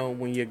of, you know,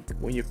 when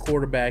your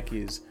quarterback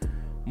is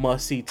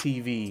must see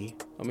TV.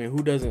 I mean,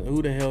 who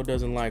the hell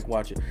doesn't like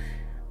watching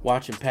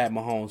Pat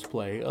Mahomes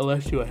play,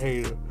 unless you're a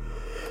hater,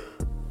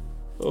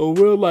 a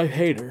real life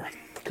hater,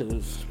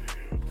 because.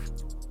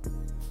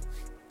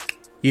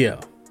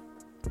 Yeah.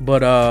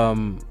 But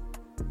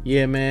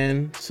yeah,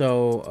 man.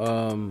 So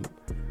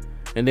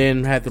and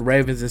then had the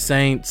Ravens and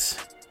Saints.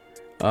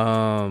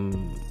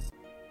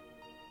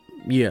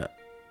 Yeah.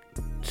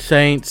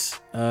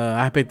 Saints,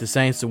 I picked the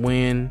Saints to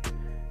win.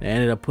 They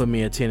ended up putting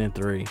me at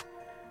 10-3.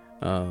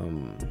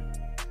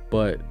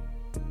 But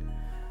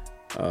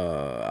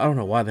I don't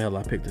know why the hell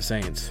I picked the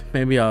Saints.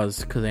 Maybe I was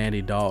because of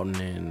Andy Dalton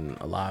and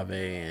Olave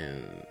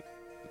and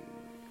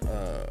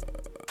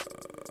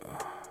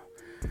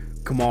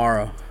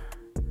Kamara.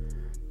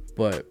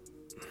 But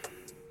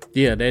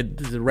yeah,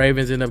 the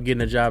Ravens ended up getting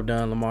the job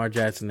done. Lamar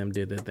Jackson them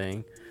did their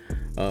thing.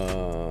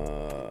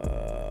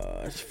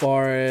 As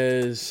far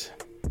as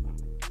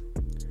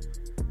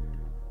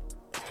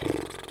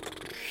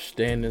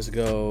standings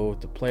go,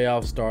 the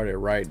playoffs started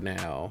right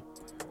now.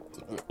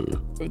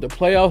 If the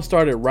playoffs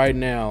started right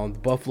now, the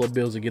Buffalo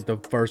Bills will get the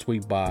first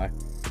week bye.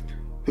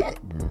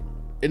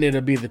 And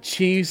it'll be the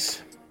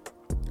Chiefs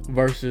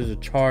versus the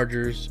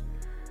Chargers,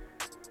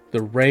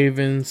 the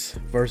Ravens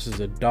versus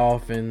the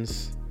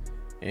Dolphins,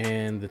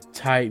 and the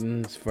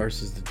Titans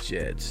versus the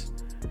Jets.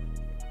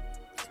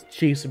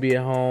 Chiefs will be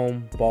at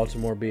home,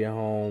 Baltimore be at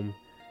home,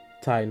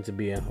 Titans will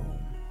be at home.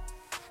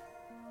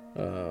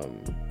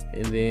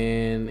 And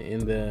then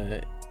in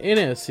the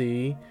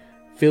NFC,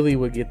 Philly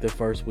would get the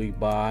first week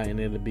bye, and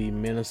it'll be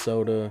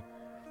Minnesota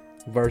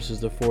versus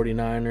the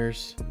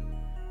 49ers,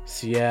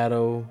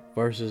 Seattle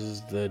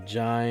versus the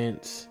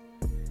Giants,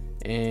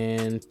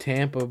 and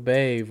Tampa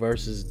Bay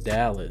versus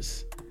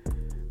Dallas.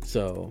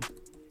 So,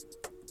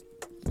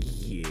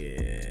 yeah.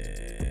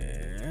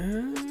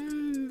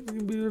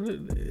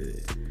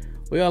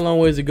 We got a long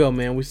ways to go,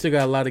 man. We still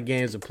got a lot of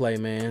games to play,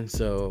 man.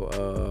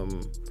 So,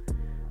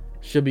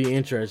 should be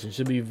interesting.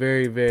 Should be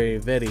very, very,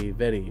 very,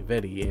 very,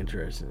 very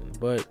interesting.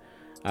 But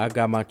I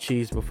got my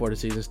Chiefs before the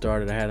season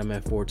started. I had them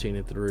at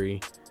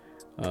 14-3.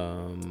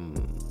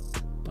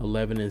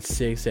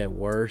 11-6 at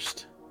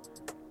worst.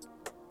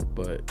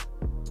 But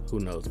who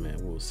knows, man?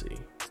 We'll see.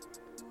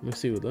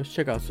 Let's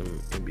check out some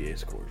NBA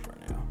scores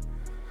right now.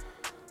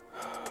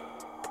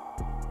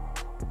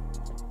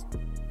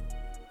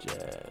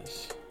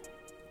 Jazz.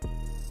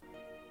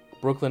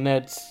 Brooklyn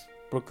Nets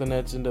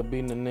end up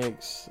beating the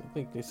Knicks. I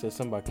think they said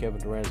something about Kevin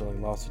Durant's only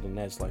lost to the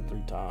Nets like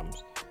 3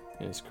 times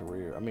in his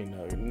career.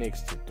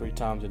 Knicks 3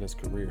 times in his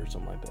career or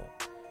something like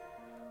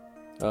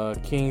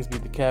that. Kings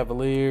beat the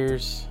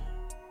Cavaliers.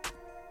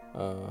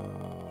 Yeah,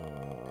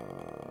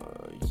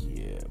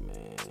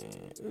 man.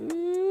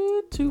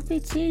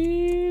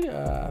 215.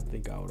 I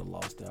think I would have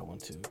lost that one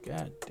too.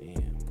 God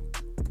damn.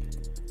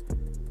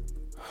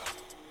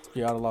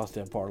 Yeah, I'd have lost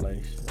that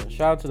parlay.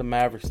 Shout out to the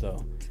Mavericks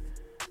though.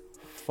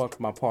 Fucked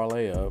my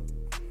parlay up.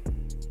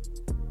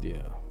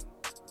 Yeah.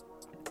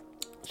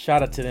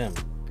 Shout out to them.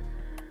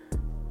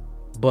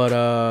 But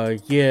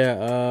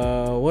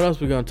what else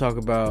we gonna talk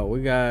about?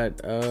 We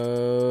got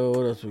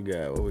what else we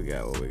got? What we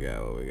got?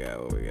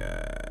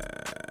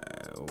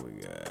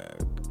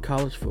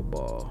 College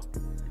football.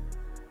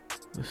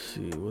 Let's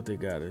see what they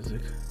got. Is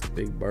it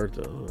Big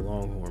Bertha, the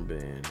Longhorn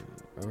band?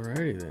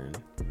 Alrighty then.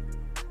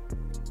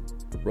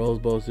 Rose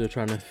Bowl still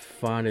trying to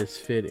find its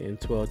fit in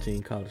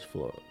 12-team college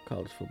football.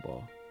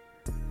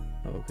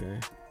 Okay.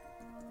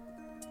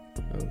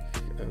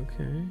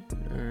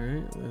 All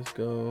right. Let's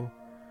go.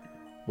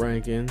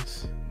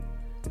 Rankings.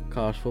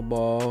 College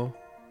football.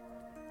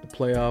 The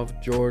playoff.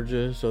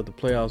 Georgia. So the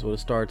playoffs will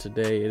start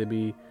today. It'll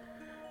be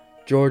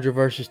Georgia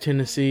versus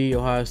Tennessee.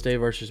 Ohio State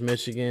versus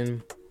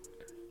Michigan.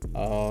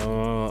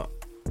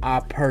 I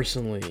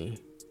personally,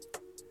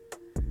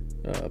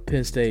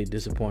 Penn State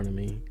disappointed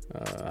me.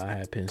 I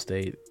had Penn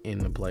State in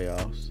the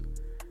playoffs,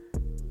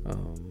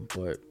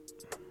 but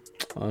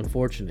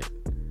unfortunate.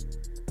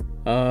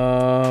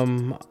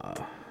 Bama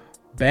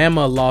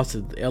lost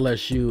to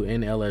LSU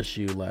in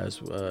LSU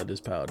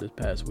this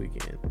past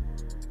weekend.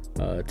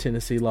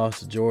 Tennessee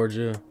lost to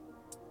Georgia,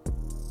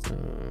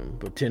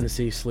 but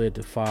Tennessee slid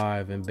to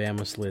 5 and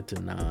Bama slid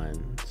to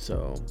 9.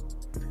 So.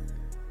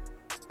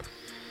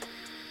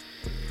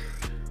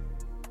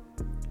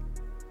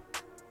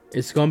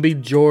 It's going to be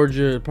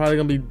Georgia. Probably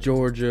going to be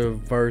Georgia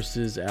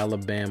versus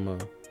Alabama.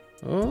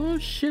 Oh,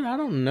 shit. I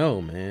don't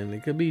know, man.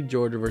 It could be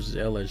Georgia versus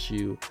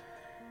LSU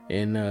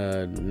in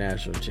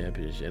national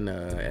championship, in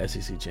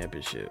SEC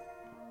championship.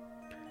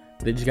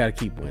 They just got to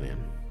keep winning.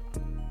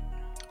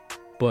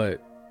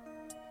 But,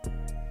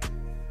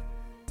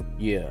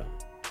 yeah.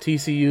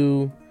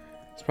 TCU.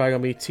 It's probably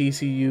going to be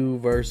TCU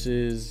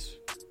versus,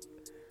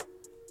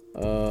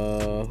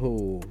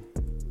 who?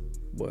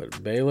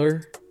 What,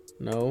 Baylor?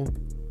 No.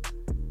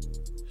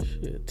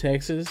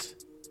 Texas.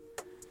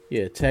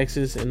 Yeah,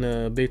 Texas in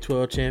the Big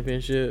 12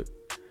 championship.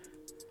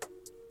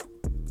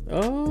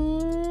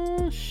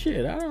 Oh,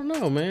 shit. I don't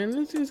know, man.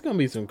 It's going to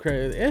be some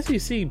crazy.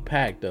 SEC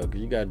packed, though,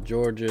 because you got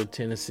Georgia,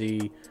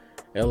 Tennessee,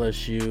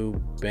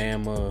 LSU,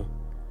 Bama.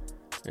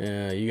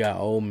 You got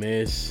Ole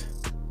Miss.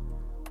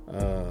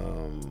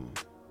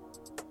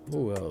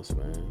 Who else,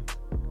 man?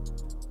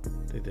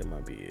 I think that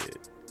might be it.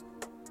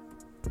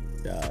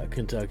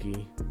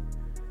 Kentucky.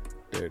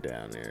 They're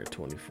down there,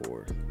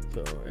 24th.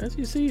 So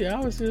SEC,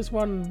 obviously, it's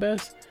one of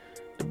the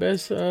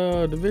best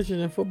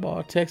division in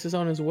football. Texas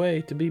on its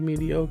way to be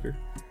mediocre.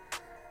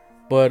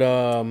 But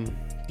my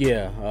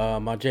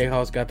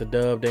Jayhawks got the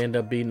dub. They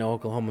ended up beating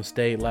Oklahoma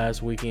State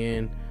last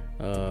weekend.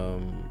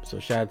 So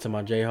shout out to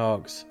my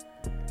Jayhawks.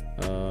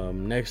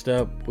 Next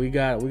up, we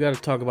got to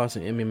talk about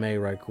some MMA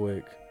right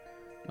quick,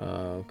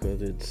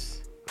 because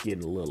it's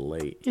getting a little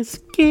late. It's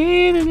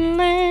getting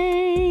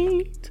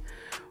late.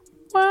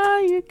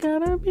 Why you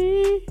gotta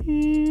be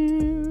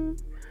here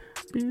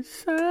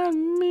beside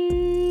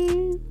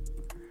me,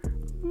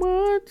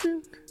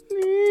 watching,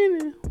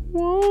 needing,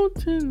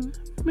 wanting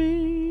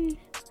me?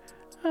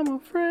 I'm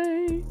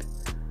afraid.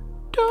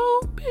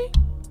 Don't be.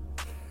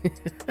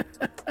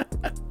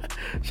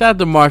 Shout out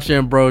to Marsha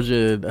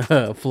Ambrosia,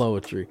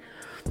 Flowetry.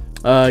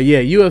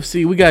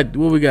 UFC. We got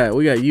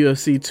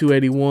UFC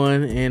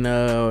 281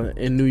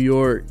 in New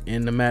York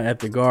in the mat at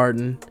the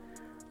Garden.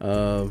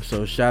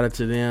 So shout out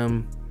to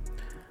them.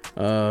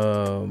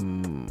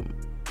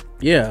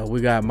 We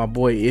got my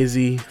boy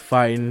Izzy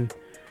fighting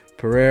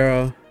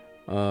Pereira.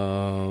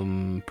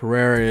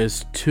 Pereira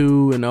is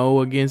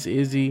 2-0 against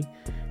Izzy.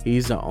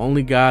 He's the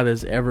only guy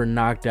that's ever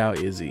knocked out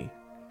Izzy.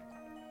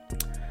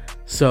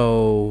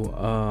 So,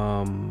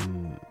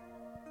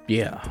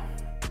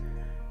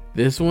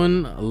 this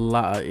one,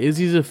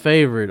 Izzy's a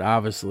favorite,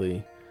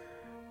 obviously,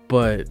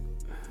 but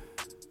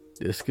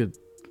this could,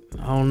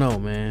 I don't know,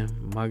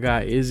 man. My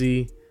guy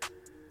Izzy.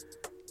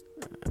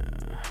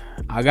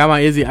 I got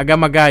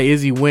my guy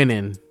Izzy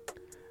winning,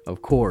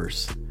 of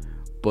course,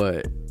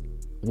 but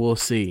we'll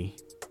see.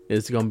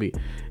 It's gonna be,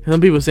 some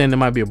people saying there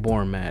might be a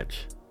boring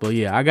match, but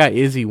yeah, I got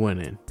Izzy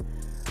winning.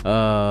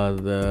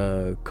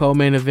 The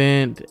co-main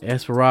event,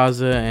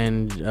 Esperanza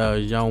and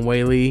John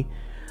Whaley.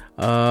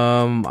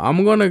 I'm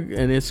gonna,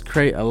 and it's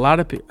crazy. A lot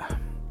of people.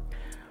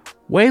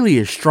 Whaley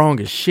is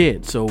strong as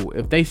shit. So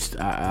if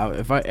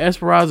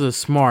Esperanza is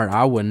smart,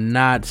 I would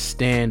not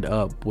strike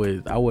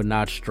with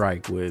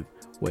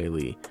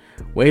Whaley.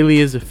 Whaley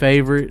is a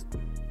favorite,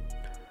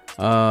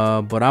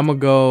 but I'm gonna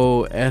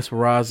go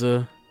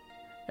Esparza.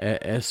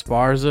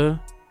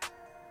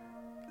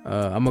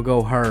 I'm gonna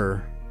go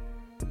her.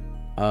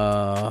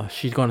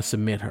 She's gonna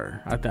submit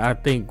her. I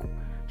think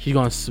she's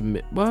gonna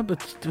submit. Well,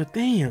 but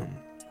damn,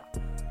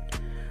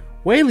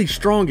 Whaley's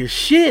strong as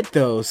shit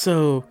though.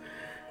 So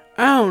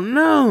I don't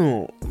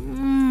know,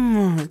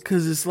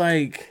 cause it's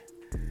like.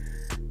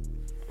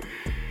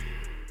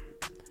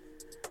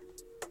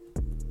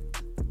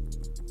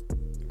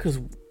 Cause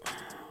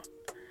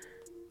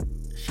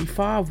she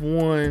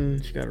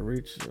 5'1", she gotta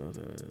reach. She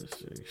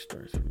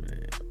starts from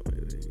that.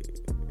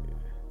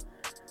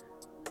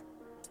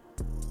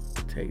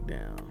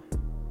 Takedown.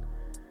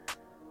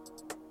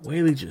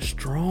 Whaley just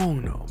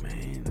strong though,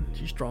 man.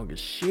 She's strong as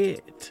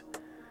shit.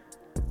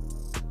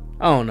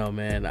 I don't know,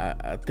 man.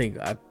 I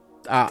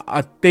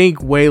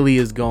think Whaley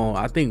is going.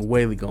 I think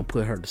Whaley gonna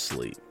put her to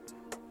sleep.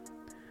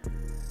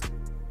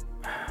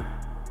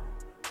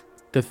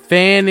 The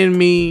fan in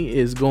me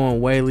is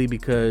going Whaley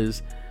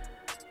because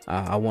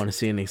I want to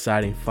see an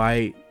exciting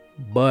fight,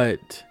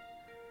 but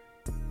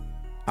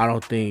I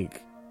don't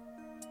think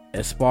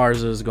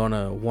Esparza is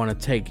gonna want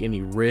to take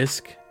any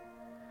risk,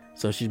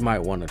 so she might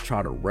want to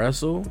try to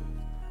wrestle.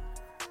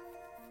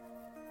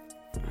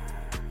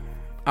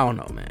 I don't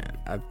know,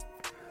 man.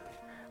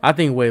 I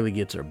think Whaley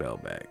gets her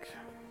belt back.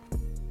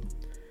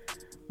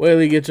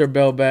 Whaley gets her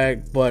belt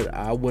back, but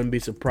I wouldn't be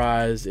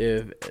surprised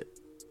if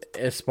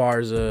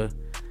Esparza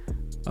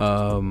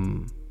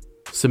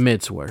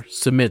submits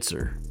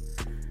her.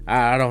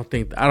 I don't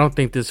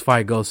think this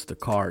fight goes to the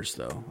cards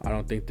though. I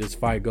don't think this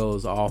fight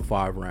goes all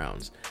 5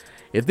 rounds.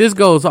 If this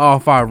goes all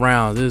 5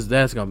 rounds,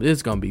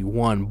 it's gonna be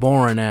one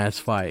boring ass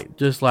fight.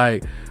 Just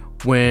like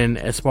when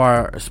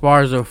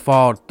Esparza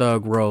fought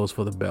Thug Rose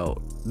for the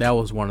belt. That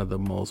was one of the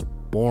most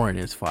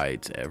boringest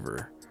fights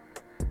ever.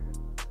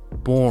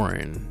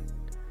 Boring.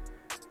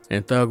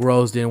 And Thug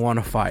Rose didn't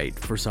want to fight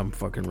for some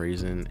fucking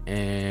reason.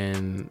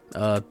 And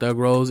Thug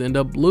Rose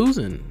ended up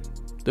losing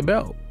the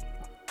belt.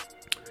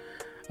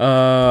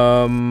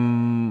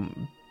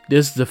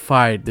 This is the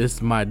fight. This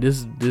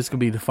could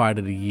be the fight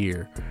of the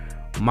year.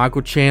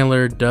 Michael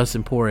Chandler,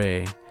 Dustin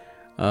Poirier.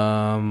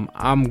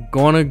 I'm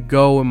gonna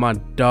go with my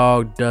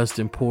dog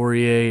Dustin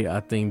Poirier.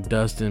 I think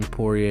Dustin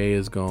Poirier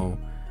is gonna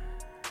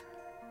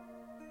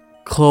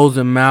close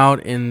him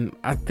out, and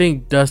I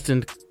think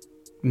Dustin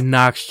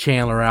knocks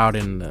Chandler out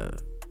in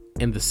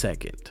the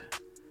second.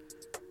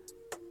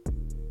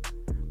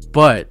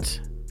 But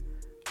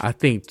I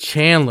think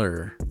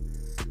Chandler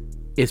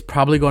is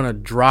probably gonna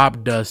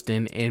drop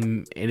Dustin,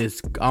 and it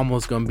is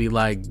almost gonna be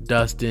like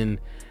Dustin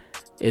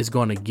is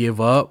gonna give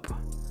up.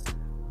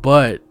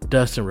 But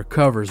Dustin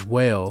recovers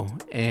well,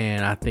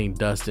 and I think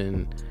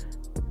Dustin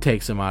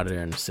takes him out of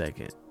there in the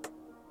second.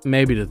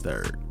 Maybe the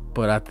third.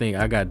 But I think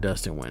I got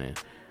Dustin winning.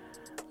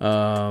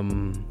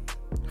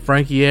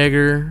 Frankie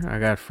Edgar. I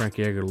got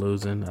Frankie Edgar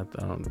losing. I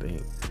don't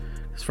think.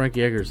 Because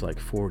Frankie Edgar's like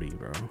 40,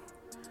 bro.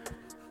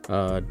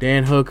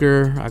 Dan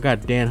Hooker. I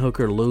got Dan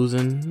Hooker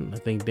losing. I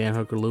think Dan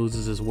Hooker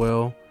loses as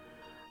well.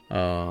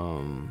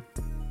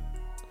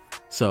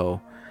 So,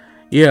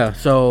 yeah.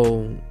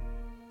 So,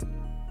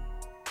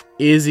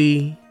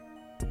 Izzy,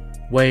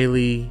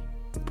 Whaley,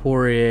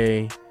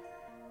 Poirier,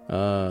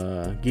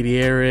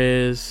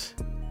 Gutierrez,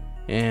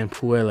 and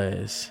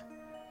Puelles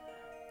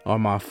are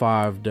my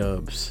 5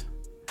 dubs.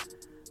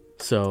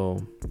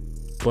 So,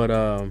 but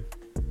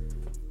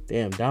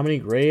damn,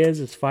 Dominic Reyes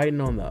is fighting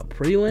on the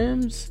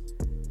prelims.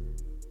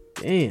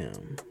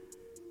 Damn,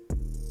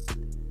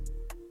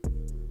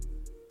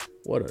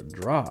 what a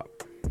drop.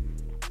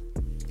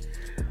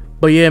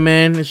 But yeah,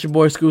 man, it's your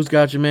boy Skewp's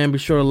got you, man. Be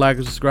sure to like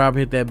and subscribe,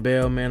 hit that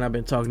bell, man. I've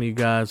been talking to you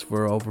guys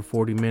for over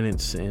 40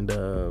 minutes, and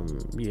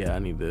yeah, I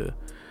need to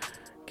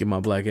get my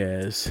black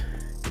ass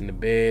in the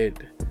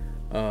bed.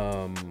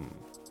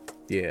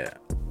 Yeah,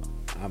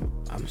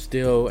 I'm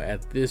still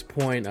at this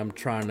point. I'm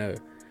trying to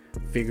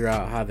figure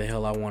out how the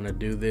hell I want to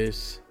do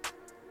this.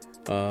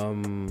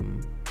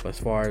 As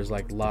far as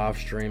like live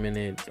streaming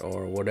it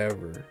or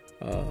whatever,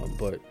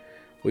 but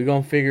we're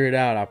gonna figure it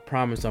out. I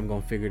promise I'm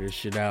gonna figure this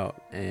shit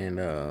out. And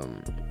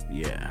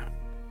yeah,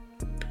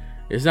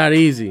 it's not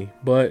easy,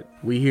 but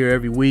we here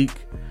every week.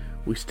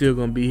 We still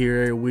gonna be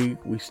here every week.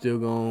 We still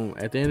gonna,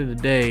 at the end of the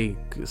day,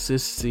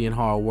 consistency and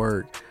hard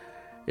work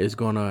is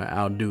gonna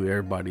outdo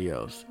everybody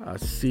else. I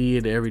see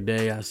it every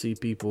day. I see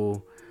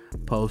people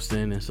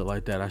posting and stuff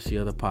like that. I see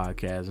other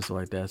podcasts and stuff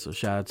like that. So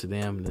shout out to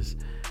them.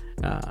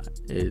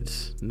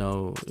 It's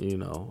no,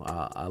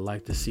 I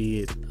like to see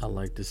it. I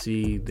like to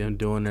see them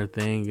doing their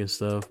thing and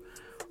stuff.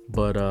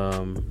 But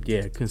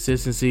yeah,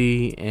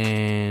 consistency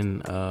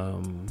and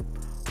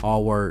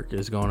hard work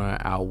is gonna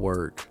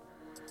outwork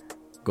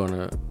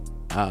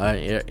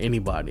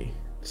anybody.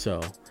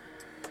 So,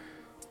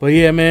 but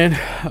yeah, man,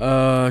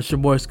 it's your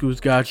boy Skewp's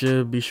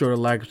gotcha. Be sure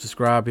to like,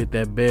 subscribe, hit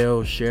that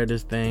bell, share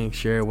this thing,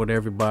 share it with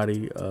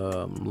everybody.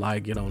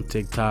 Like it on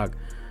TikTok,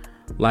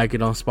 like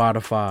it on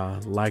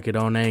Spotify, like it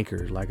on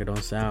Anchor, like it on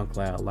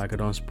SoundCloud, like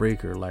it on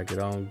Spreaker, like it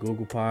on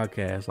Google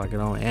Podcasts, like it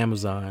on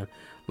Amazon,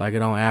 like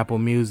it on Apple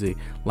Music,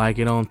 like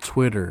it on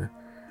Twitter,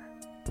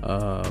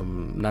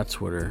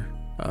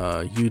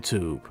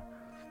 YouTube.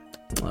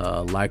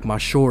 Like my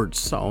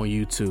shorts on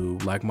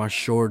YouTube, like my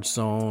shorts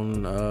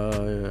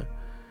on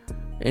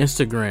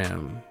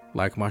Instagram,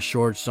 like my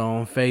shorts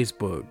on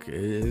Facebook,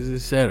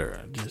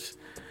 etc. Just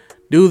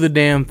do the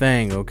damn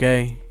thing,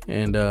 okay?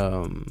 And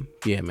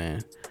yeah,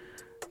 man.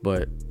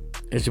 But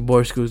it's your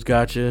boy Skewp's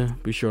gotcha.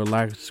 Be sure to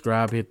like,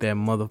 subscribe, hit that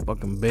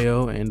motherfucking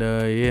bell, and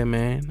yeah,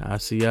 man. I'll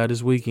see y'all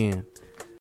this weekend.